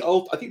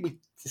I think we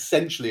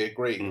essentially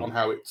agree on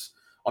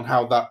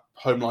how that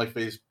home life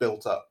is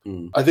built up.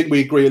 I think we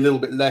agree a little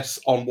bit less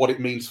on what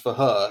it means for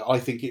her. I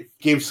think it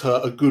gives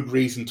her a good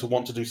reason to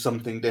want to do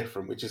something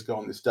different, which is go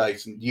on this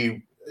date, and you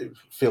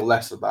feel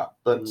less of that.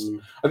 But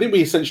I think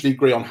we essentially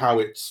agree on how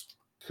it's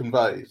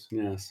conveyed.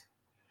 Yes.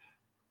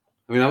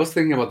 I mean, I was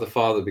thinking about the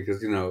father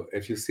because,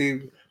 if you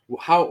see,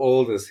 how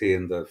old is he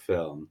in the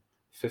film?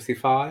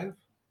 55?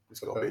 It's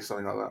got to be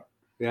something like that.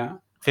 Yeah.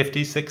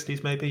 50s,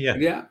 60s maybe, yeah.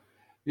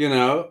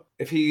 Yeah.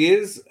 If he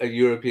is a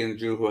European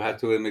Jew who had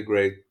to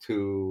immigrate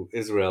to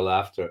Israel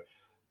after,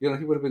 he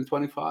would have been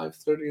 25,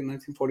 30 in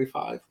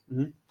 1945.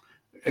 Mm-hmm.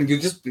 And it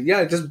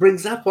just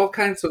brings up all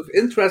kinds of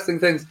interesting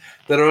things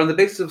that are on the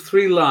basis of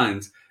 3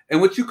 lines,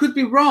 and which you could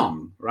be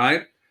wrong,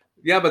 right?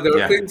 Yeah, but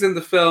there are things in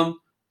the film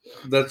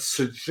that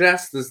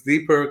suggest this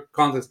deeper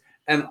context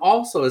and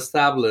also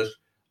establish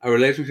a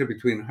relationship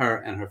between her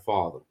and her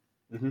father.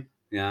 Mm-hmm.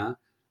 Yeah.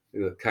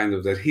 Kind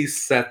of that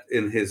he's set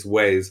in his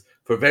ways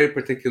for very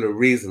particular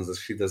reasons that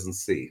she doesn't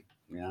see.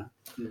 Yeah.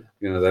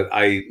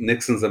 That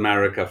Nixon's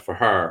America for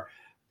her,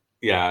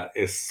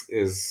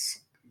 is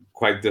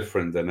quite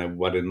different than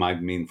what it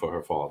might mean for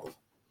her father.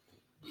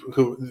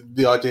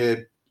 The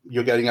idea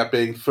you're getting at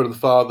being for the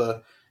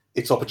father,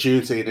 it's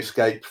opportunity and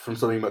escape from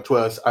something much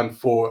worse, and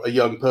for a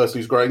young person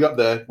who's growing up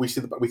there, we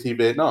see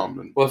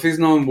Vietnam. Well, if he's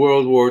known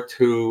World War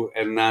II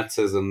and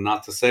Nazism,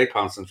 not to say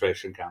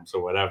concentration camps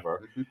or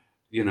whatever. Mm-hmm.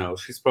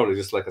 She's probably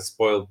just like a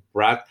spoiled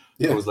brat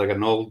who was like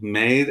an old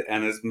maid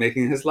and is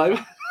making his life.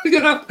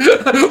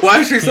 Why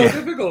is she so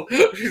difficult?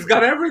 She's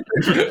got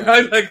everything,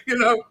 right? Like,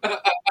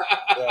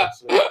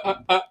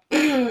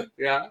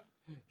 yeah.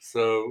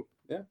 So,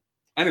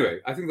 anyway,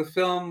 I think the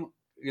film,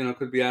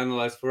 could be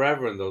analyzed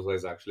forever in those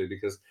ways, actually,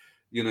 because,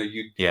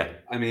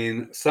 I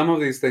mean, some of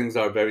these things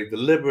are very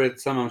deliberate.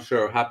 Some, I'm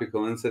sure, are happy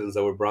coincidences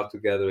that were brought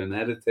together in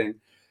editing.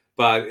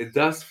 But it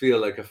does feel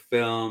like a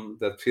film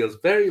that feels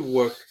very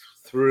worked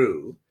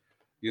through.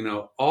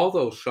 All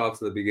those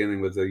shots at the beginning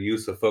with the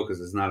use of focus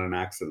is not an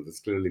accident. It's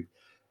clearly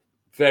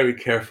very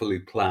carefully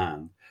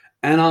planned.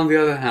 And on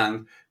the other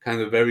hand,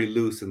 kind of very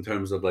loose in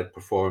terms of like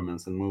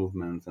performance and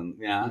movement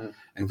and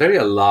and very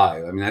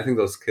alive. I mean, I think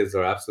those kids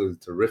are absolutely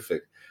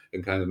terrific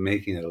in kind of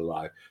making it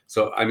alive.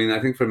 So, I mean, I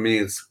think for me,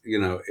 it's,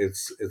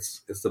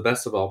 it's the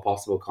best of all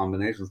possible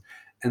combinations.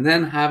 And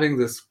then having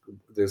this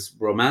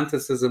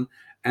romanticism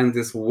and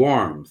this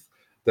warmth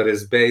that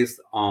is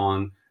based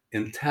on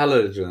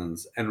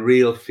intelligence and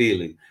real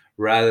feeling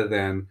rather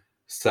than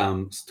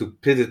some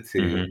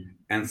stupidity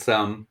and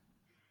some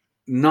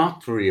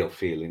not real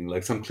feeling,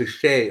 like some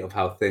cliche of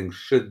how things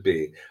should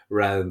be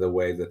rather than the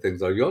way that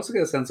things are. You also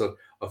get a sense of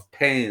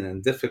pain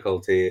and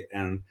difficulty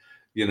and,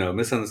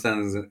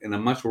 misunderstandings in a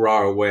much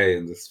rawer way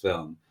in this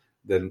film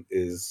than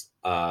is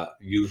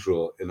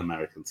usual in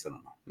American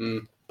cinema.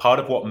 Part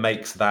of what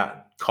makes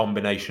that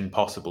combination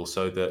possible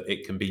so that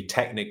it can be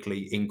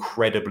technically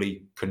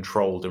incredibly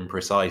controlled and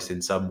precise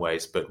in some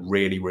ways, but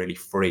really, really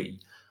free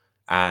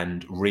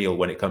and real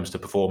when it comes to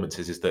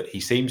performances is that he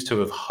seems to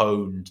have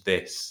honed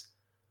this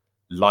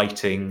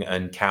lighting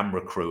and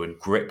camera crew and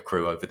grip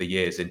crew over the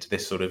years into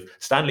this sort of...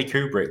 Stanley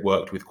Kubrick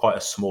worked with quite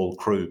a small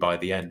crew by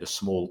the end, a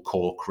small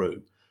core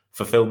crew.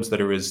 For films that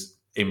are as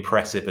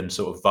impressive and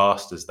sort of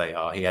vast as they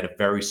are, he had a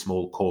very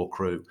small core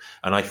crew.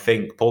 And I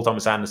think Paul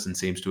Thomas Anderson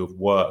seems to have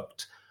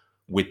worked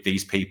with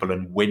these people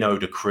and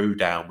winnowed a crew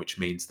down, which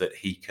means that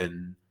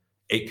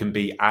it can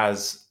be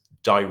as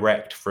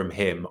direct from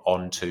him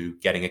onto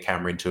getting a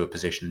camera into a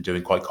position and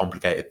doing quite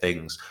complicated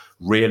things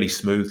really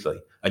smoothly.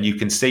 And you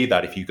can see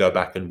that if you go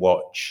back and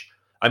watch...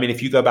 I mean,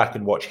 if you go back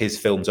and watch his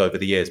films over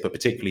the years, but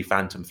particularly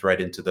Phantom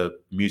Thread into the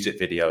music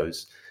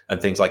videos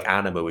and things like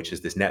Anima, which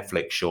is this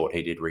Netflix short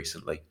he did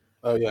recently.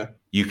 Oh, yeah.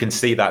 You can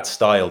see that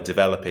style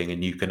developing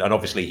and and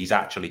obviously he's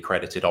actually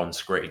credited on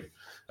screen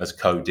as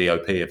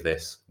co-DOP of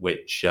this,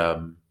 which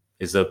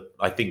is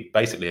I think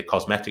basically a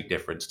cosmetic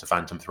difference to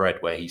Phantom Thread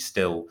where he's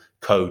still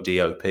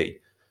co-DOP,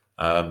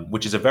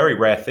 which is a very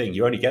rare thing.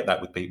 You only get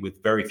that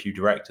with very few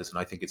directors. And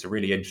I think it's a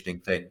really interesting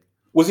thing.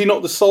 Was he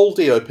not the sole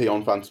DOP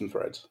on Phantom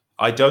Thread?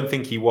 I don't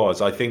think he was.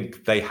 I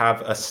think they have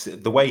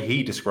the way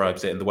he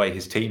describes it and the way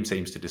his team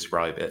seems to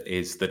describe it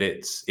is that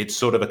it's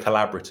sort of a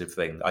collaborative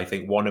thing. I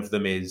think one of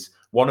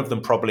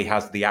them probably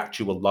has the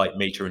actual light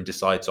meter and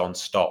decides on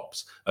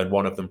stops, and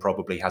one of them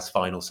probably has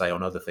final say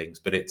on other things.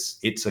 But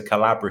it's a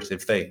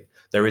collaborative thing.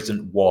 There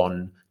isn't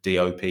one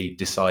DOP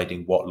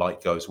deciding what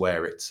light goes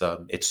where. It's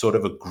sort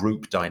of a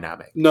group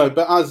dynamic. No,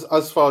 but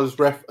as far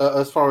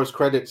as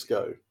credits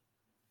go,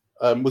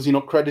 was he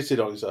not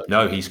credited on his own?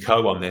 No, he's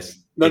co on this.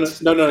 No.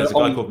 There's a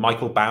guy called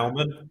Michael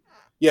Bauman.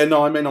 Yeah,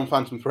 no, I mean on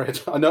Phantom Thread.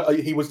 I know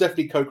he was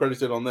definitely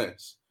co-credited on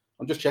this.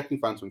 I'm just checking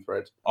Phantom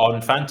Thread.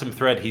 On Phantom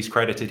Thread, he's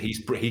credited.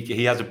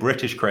 He has a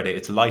British credit.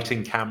 It's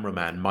lighting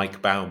cameraman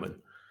Mike Bauman,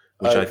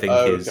 which I think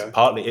is okay.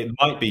 partly. It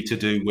might be to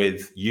do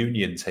with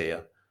unions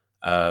here,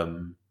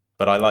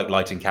 but I like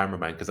lighting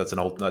cameraman because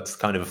that's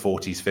kind of a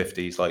 40s,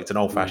 50s. Like it's an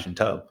old-fashioned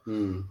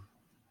term.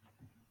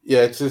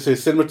 Yeah, it's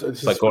cinema.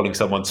 It's like calling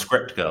someone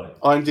script girl.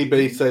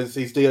 IMDb says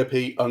he's DOP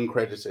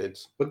uncredited.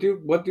 What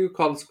do you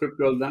call script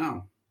girl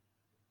now?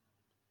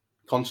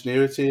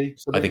 Continuity.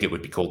 I think it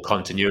would be called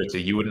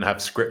continuity. You wouldn't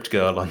have script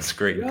girl on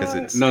screen because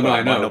it's I know.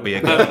 It might not be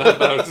a girl.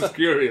 I was just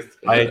curious.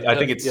 I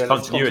think it's Yeah,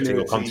 continuity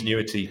or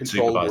continuity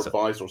control or supervisor.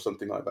 advisor or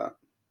something like that.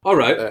 All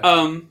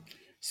right.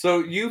 So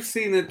you've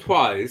seen it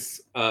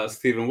twice,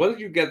 Stephen. What did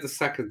you get the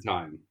second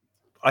time?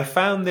 I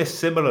found this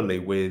similarly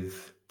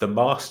with The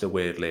Master,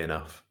 weirdly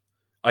enough.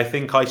 I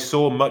think I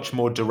saw much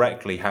more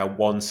directly how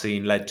one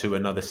scene led to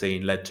another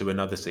scene, led to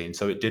another scene.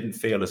 So it didn't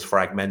feel as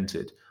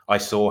fragmented. I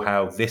saw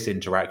how this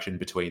interaction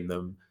between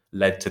them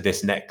led to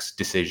this next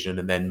decision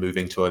and then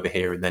moving to over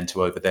here and then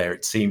to over there.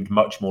 It seemed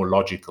much more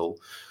logical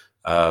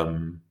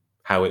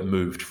how it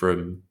moved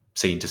from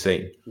scene to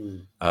scene.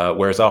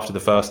 Whereas after the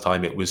first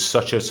time, it was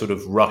such a sort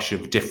of rush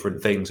of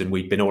different things and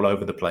we'd been all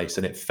over the place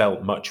and it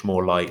felt much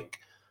more like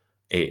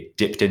it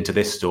dipped into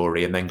this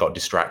story and then got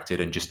distracted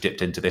and just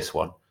dipped into this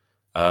one.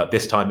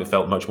 This time it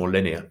felt much more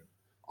linear.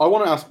 I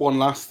want to ask one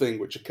last thing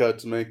which occurred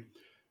to me,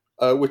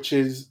 which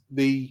is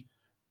the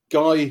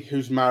guy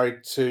who's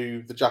married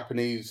to the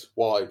Japanese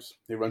wives,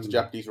 who runs a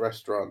Japanese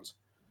restaurant.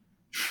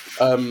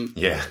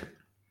 Yeah.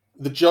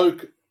 The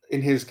joke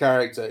in his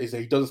character is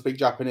that he doesn't speak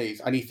Japanese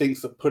and he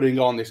thinks that putting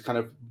on this kind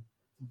of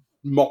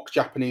mock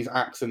Japanese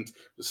accent,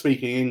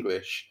 speaking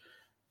English,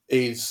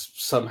 is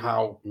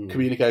somehow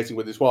communicating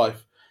with his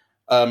wife.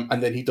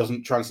 And then he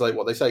doesn't translate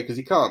what they say because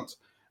he can't.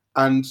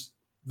 And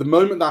the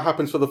moment that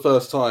happens for the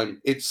first time,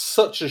 it's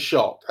such a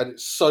shock and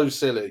it's so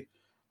silly.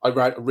 I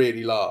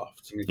really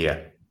laughed.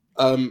 Yeah.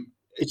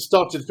 It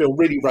started to feel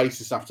really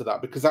racist after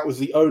that because that was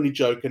the only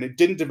joke and it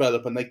didn't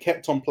develop and they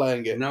kept on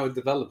playing it. No, it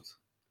developed.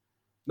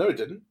 No, it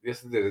didn't.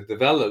 Yes, it did. It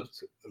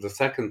developed the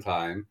second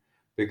time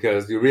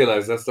because you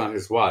realize that's not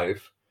his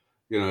wife.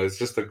 It's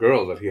just a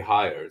girl that he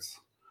hires.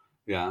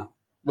 Yeah.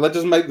 Well, that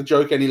doesn't make the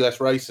joke any less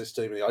racist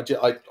to me.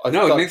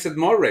 It makes it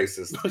more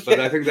racist. But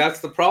I think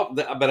that's the problem.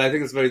 But I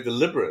think it's very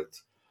deliberate.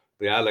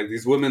 Yeah, like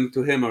these women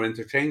to him are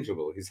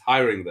interchangeable. He's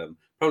hiring them,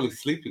 probably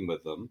sleeping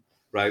with them,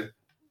 right?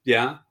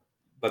 Yeah,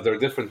 but they're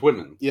different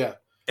women. Yeah.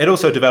 It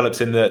also develops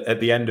at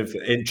the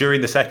end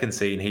during the second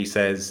scene, he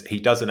says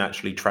he doesn't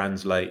actually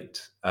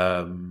translate,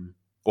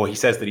 or he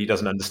says that he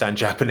doesn't understand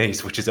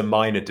Japanese, which is a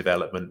minor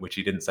development, which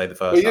he didn't say the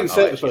first time. He didn't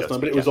say it the first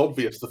time, but it was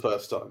obvious the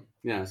first time.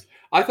 Yes.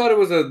 I thought it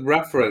was a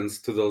reference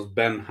to those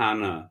Ben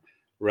Hanna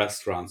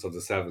restaurants of the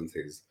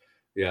 70s.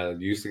 Yeah,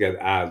 you used to get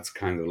ads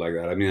kind of like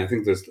that. I mean, I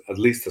think there's at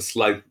least a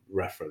slight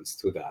reference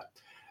to that.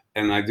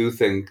 And I do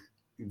think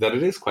that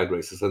it is quite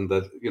racist and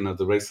that,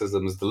 the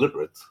racism is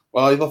deliberate.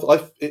 Well,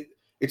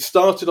 it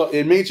started,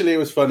 immediately it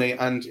was funny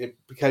and it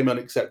became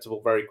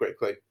unacceptable very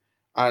quickly.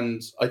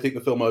 And I think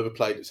the film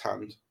overplayed its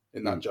hand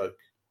in that joke.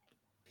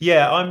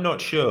 Yeah, I'm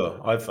not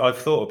sure. I've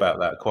thought about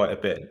that quite a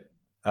bit.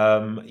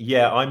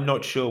 I'm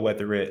not sure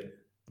whether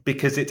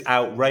because it's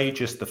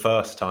outrageous the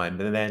first time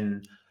and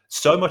then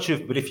so much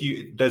of, but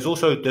there's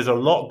a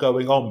lot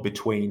going on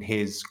between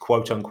his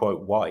quote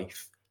unquote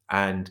wife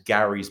and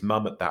Gary's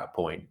mum at that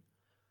point.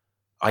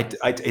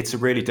 It's a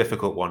really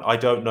difficult one. I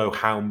don't know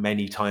how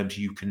many times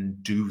you can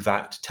do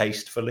that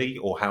tastefully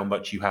or how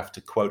much you have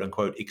to quote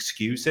unquote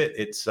excuse it.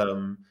 It's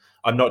I'm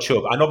not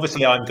sure. And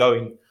obviously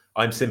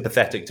I'm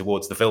sympathetic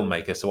towards the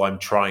filmmaker, so I'm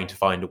trying to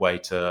find a way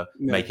to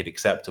make it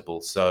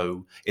acceptable.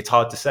 So it's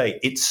hard to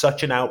say. It's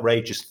such an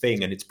outrageous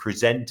thing and it's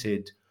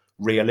presented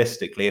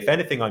realistically. If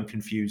anything, I'm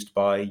confused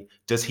by,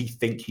 does he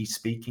think he's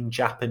speaking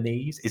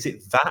Japanese? Is he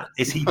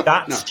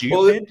that No.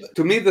 stupid? Well,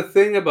 to me, the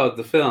thing about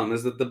the film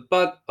is that the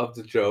butt of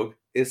the joke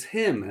is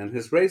him and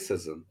his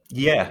racism.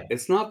 Yeah.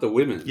 It's not the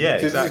women. Yeah,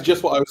 This is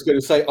just what I was going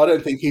to say. I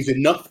don't think he's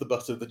enough the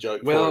butt of the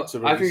joke for it to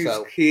really I think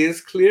sell. he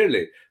is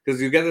clearly, because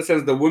you get the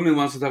sense the woman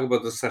wants to talk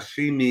about the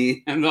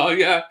sashimi and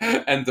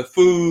and the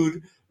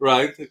food,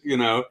 right?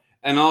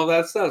 And all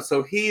that stuff.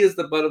 So he is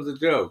the butt of the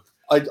joke.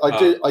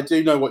 I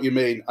do know what you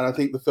mean, and I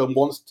think the film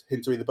wants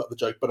him to be the butt of the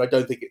joke, but I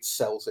don't think it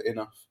sells it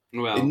enough.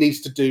 Well, it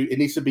needs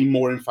to be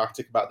more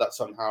emphatic about that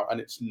somehow,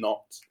 and it's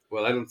not.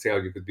 Well, I don't see how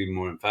you could be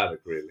more emphatic,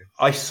 really.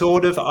 I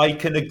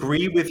can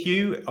agree with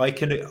you.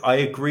 I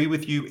agree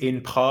with you in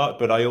part,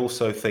 but I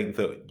also think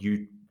that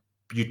you'd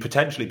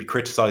potentially be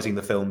criticizing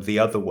the film the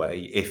other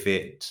way if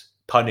it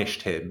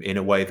punished him in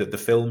a way that the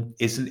film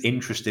isn't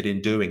interested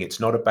in doing. It's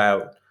not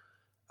about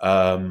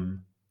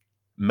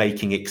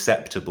making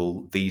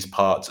acceptable these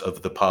parts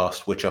of the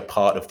past, which are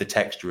part of the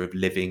texture of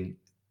living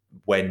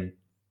when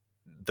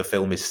the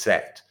film is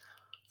set.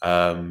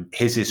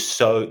 His is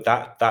so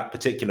that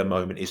particular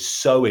moment is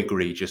so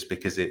egregious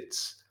because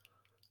it's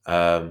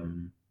I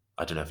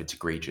don't know if it's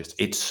egregious.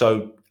 It's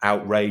so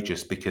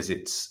outrageous because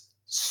it's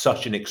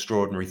such an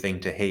extraordinary thing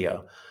to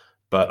hear.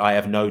 But I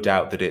have no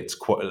doubt that it's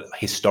quite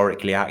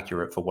historically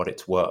accurate for what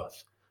it's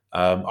worth.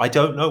 I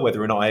don't know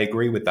whether or not I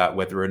agree with that.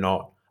 Whether or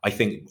not I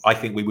think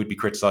we would be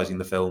criticizing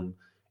the film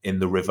in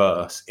the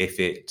reverse if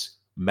it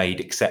made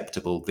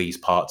acceptable these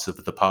parts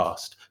of the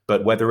past.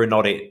 But whether or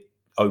not it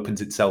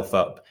opens itself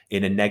up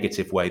in a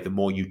negative way, the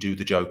more you do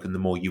the joke and the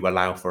more you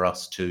allow for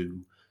us to,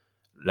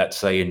 let's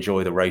say,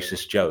 enjoy the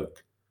racist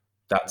joke,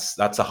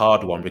 that's a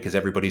hard one because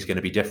everybody's going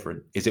to be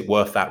different. Is it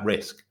worth that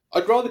risk?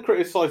 I'd rather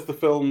criticise the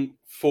film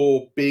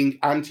for being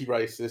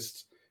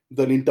anti-racist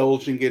than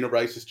indulging in a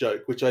racist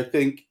joke, which I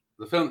think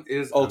the film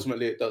is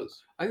ultimately it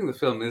does. I think the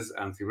film is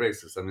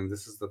anti-racist. I mean,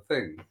 this is the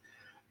thing.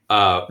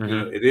 You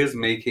know, it is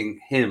making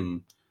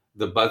him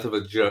the butt of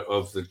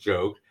the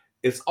joke.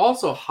 It's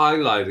also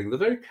highlighting the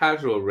very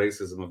casual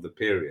racism of the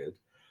period,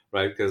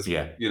 right? Because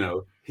you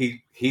know,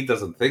 he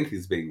doesn't think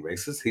he's being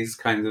racist. He's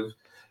kind of,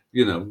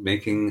 you know,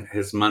 making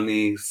his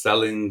money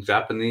selling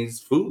Japanese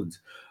food,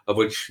 of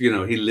which, you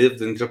know, he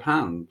lived in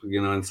Japan,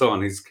 you know, and so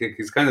on. He's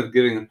kind of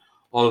giving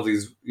all of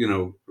these, you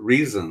know,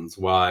 reasons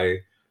why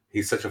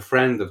he's such a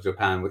friend of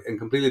Japan and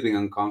completely being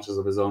unconscious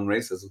of his own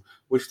racism,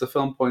 which the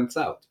film points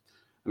out.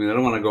 I mean, I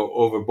don't want to go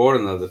overboard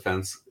on the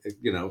defense.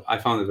 You know, I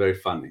found it very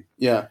funny.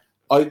 Yeah.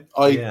 I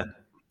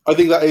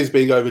think that is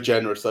being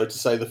overgenerous, though, to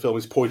say the film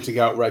is pointing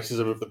out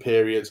racism of the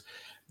period.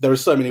 There are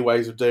so many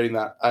ways of doing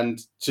that. And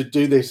to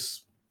do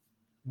this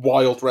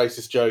wild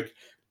racist joke,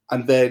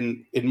 and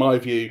then, in my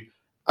view,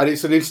 and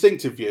it's an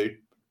instinctive view,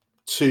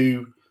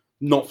 to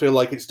not feel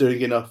like it's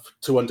doing enough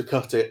to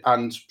undercut it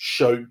and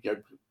show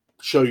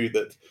you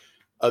that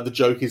the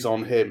joke is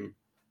on him.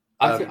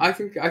 I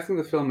think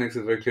the film makes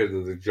it very clear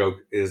that the joke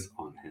is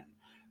on him,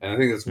 and I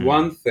think it's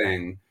one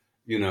thing,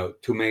 you know,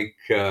 to make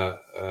you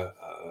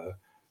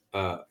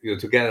know,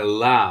 to get a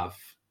laugh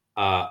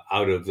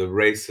out of the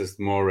racist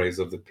mores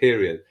of the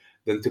period,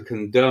 than to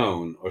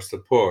condone or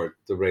support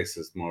the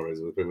racist mores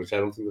of the period, which I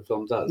don't think the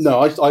film does. No,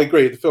 I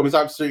agree. The film is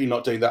absolutely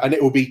not doing that, and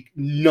it will be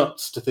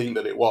nuts to think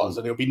that it was,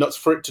 and it will be nuts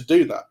for it to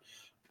do that.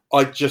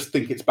 I just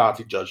think it's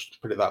badly judged, to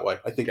put it that way.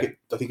 I think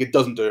it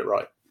doesn't do it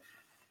right.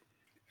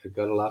 It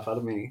got a laugh out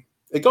of me.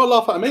 It got a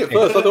laugh out of me at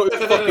first. I thought it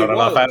was fucking got a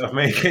laugh wild. out of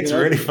me. It's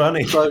really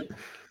funny. So,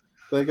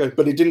 there you go.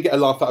 But it didn't get a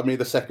laugh out of me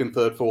the second,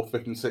 third, fourth,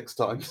 fifth, and sixth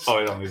times. Oh,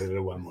 I only did it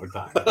one more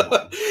time.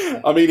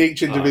 I mean,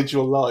 each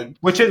individual line.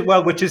 Which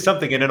is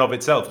something in and of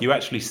itself. You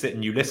actually sit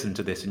and you listen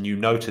to this and you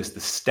notice the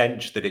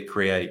stench that it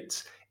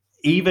creates,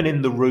 even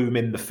in the room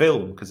in the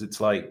film, because it's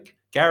like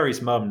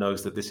Gary's mum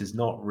knows that this is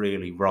not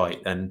really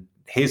right, and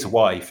his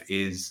wife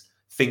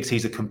thinks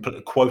he's a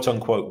quote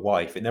unquote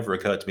wife. It never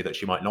occurred to me that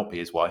she might not be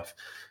his wife.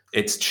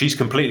 She's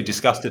completely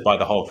disgusted by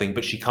the whole thing,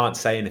 but she can't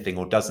say anything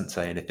or doesn't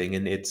say anything.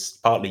 And it's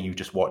partly you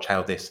just watch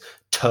how this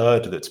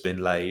turd that's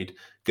been laid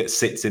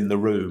sits in the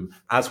room,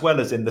 as well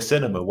as in the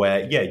cinema,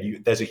 where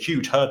there's a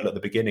huge hurdle at the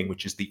beginning,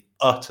 which is the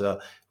utter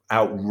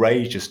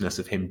outrageousness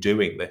of him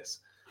doing this.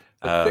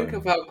 But think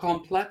of how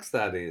complex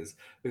that is,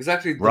 because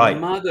actually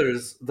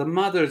the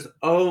mother's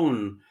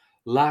own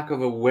lack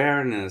of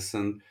awareness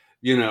and,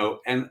 you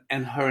know, and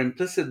her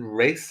implicit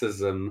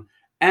racism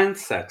and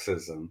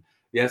sexism.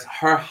 Yes,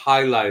 her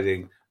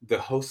highlighting the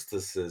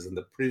hostesses and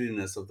the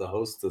prettiness of the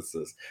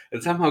hostesses,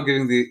 and somehow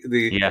giving the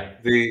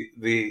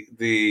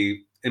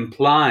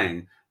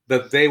implying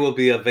that they will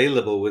be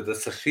available with the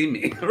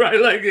sashimi,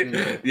 right? Like,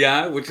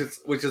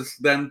 which is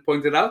then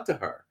pointed out to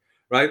her,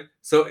 right?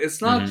 So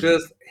it's not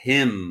just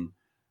him,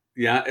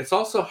 it's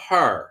also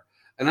her.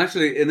 And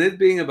actually, in it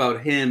being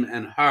about him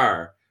and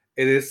her,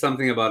 it is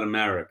something about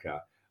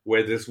America,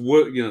 where this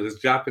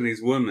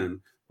Japanese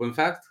woman, who in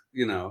fact,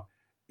 you know,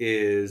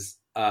 is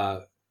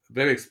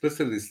very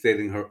explicitly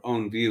stating her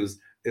own views,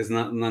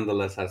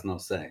 nonetheless has no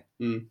say.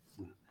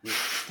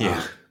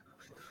 Yeah.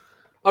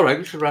 All right,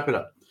 we should wrap it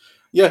up.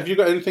 Yeah, have you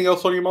got anything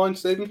else on your mind,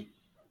 Stephen?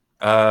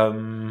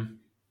 I'm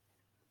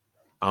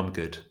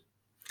good.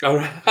 All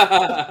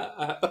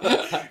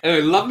right.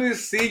 Anyway, lovely to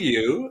see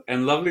you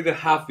and lovely to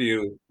have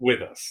you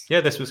with us.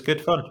 Yeah, this was good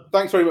fun.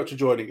 Thanks very much for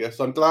joining us.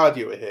 I'm glad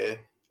you were here.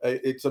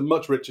 It's a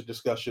much richer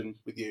discussion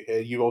with you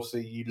here. You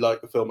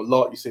like the film a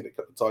lot. You've seen it a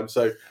couple of times.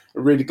 So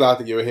I'm really glad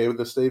that you were here with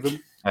us,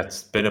 Stephen.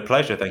 It's been a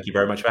pleasure. Thank you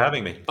very much for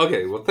having me.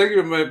 Okay, well, thank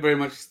you very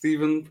much,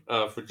 Stephen,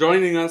 for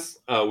joining us.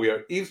 We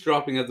are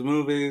eavesdropping at the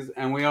movies,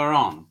 and we are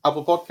on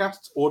Apple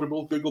Podcasts,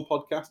 Audible, Google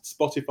Podcasts,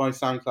 Spotify,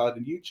 SoundCloud,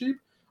 and YouTube.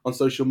 On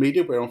social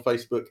media, we're on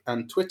Facebook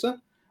and Twitter.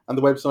 And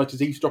the website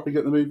is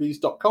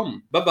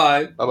eavesdroppingatthemovies.com.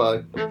 Bye-bye.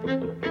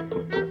 Bye-bye.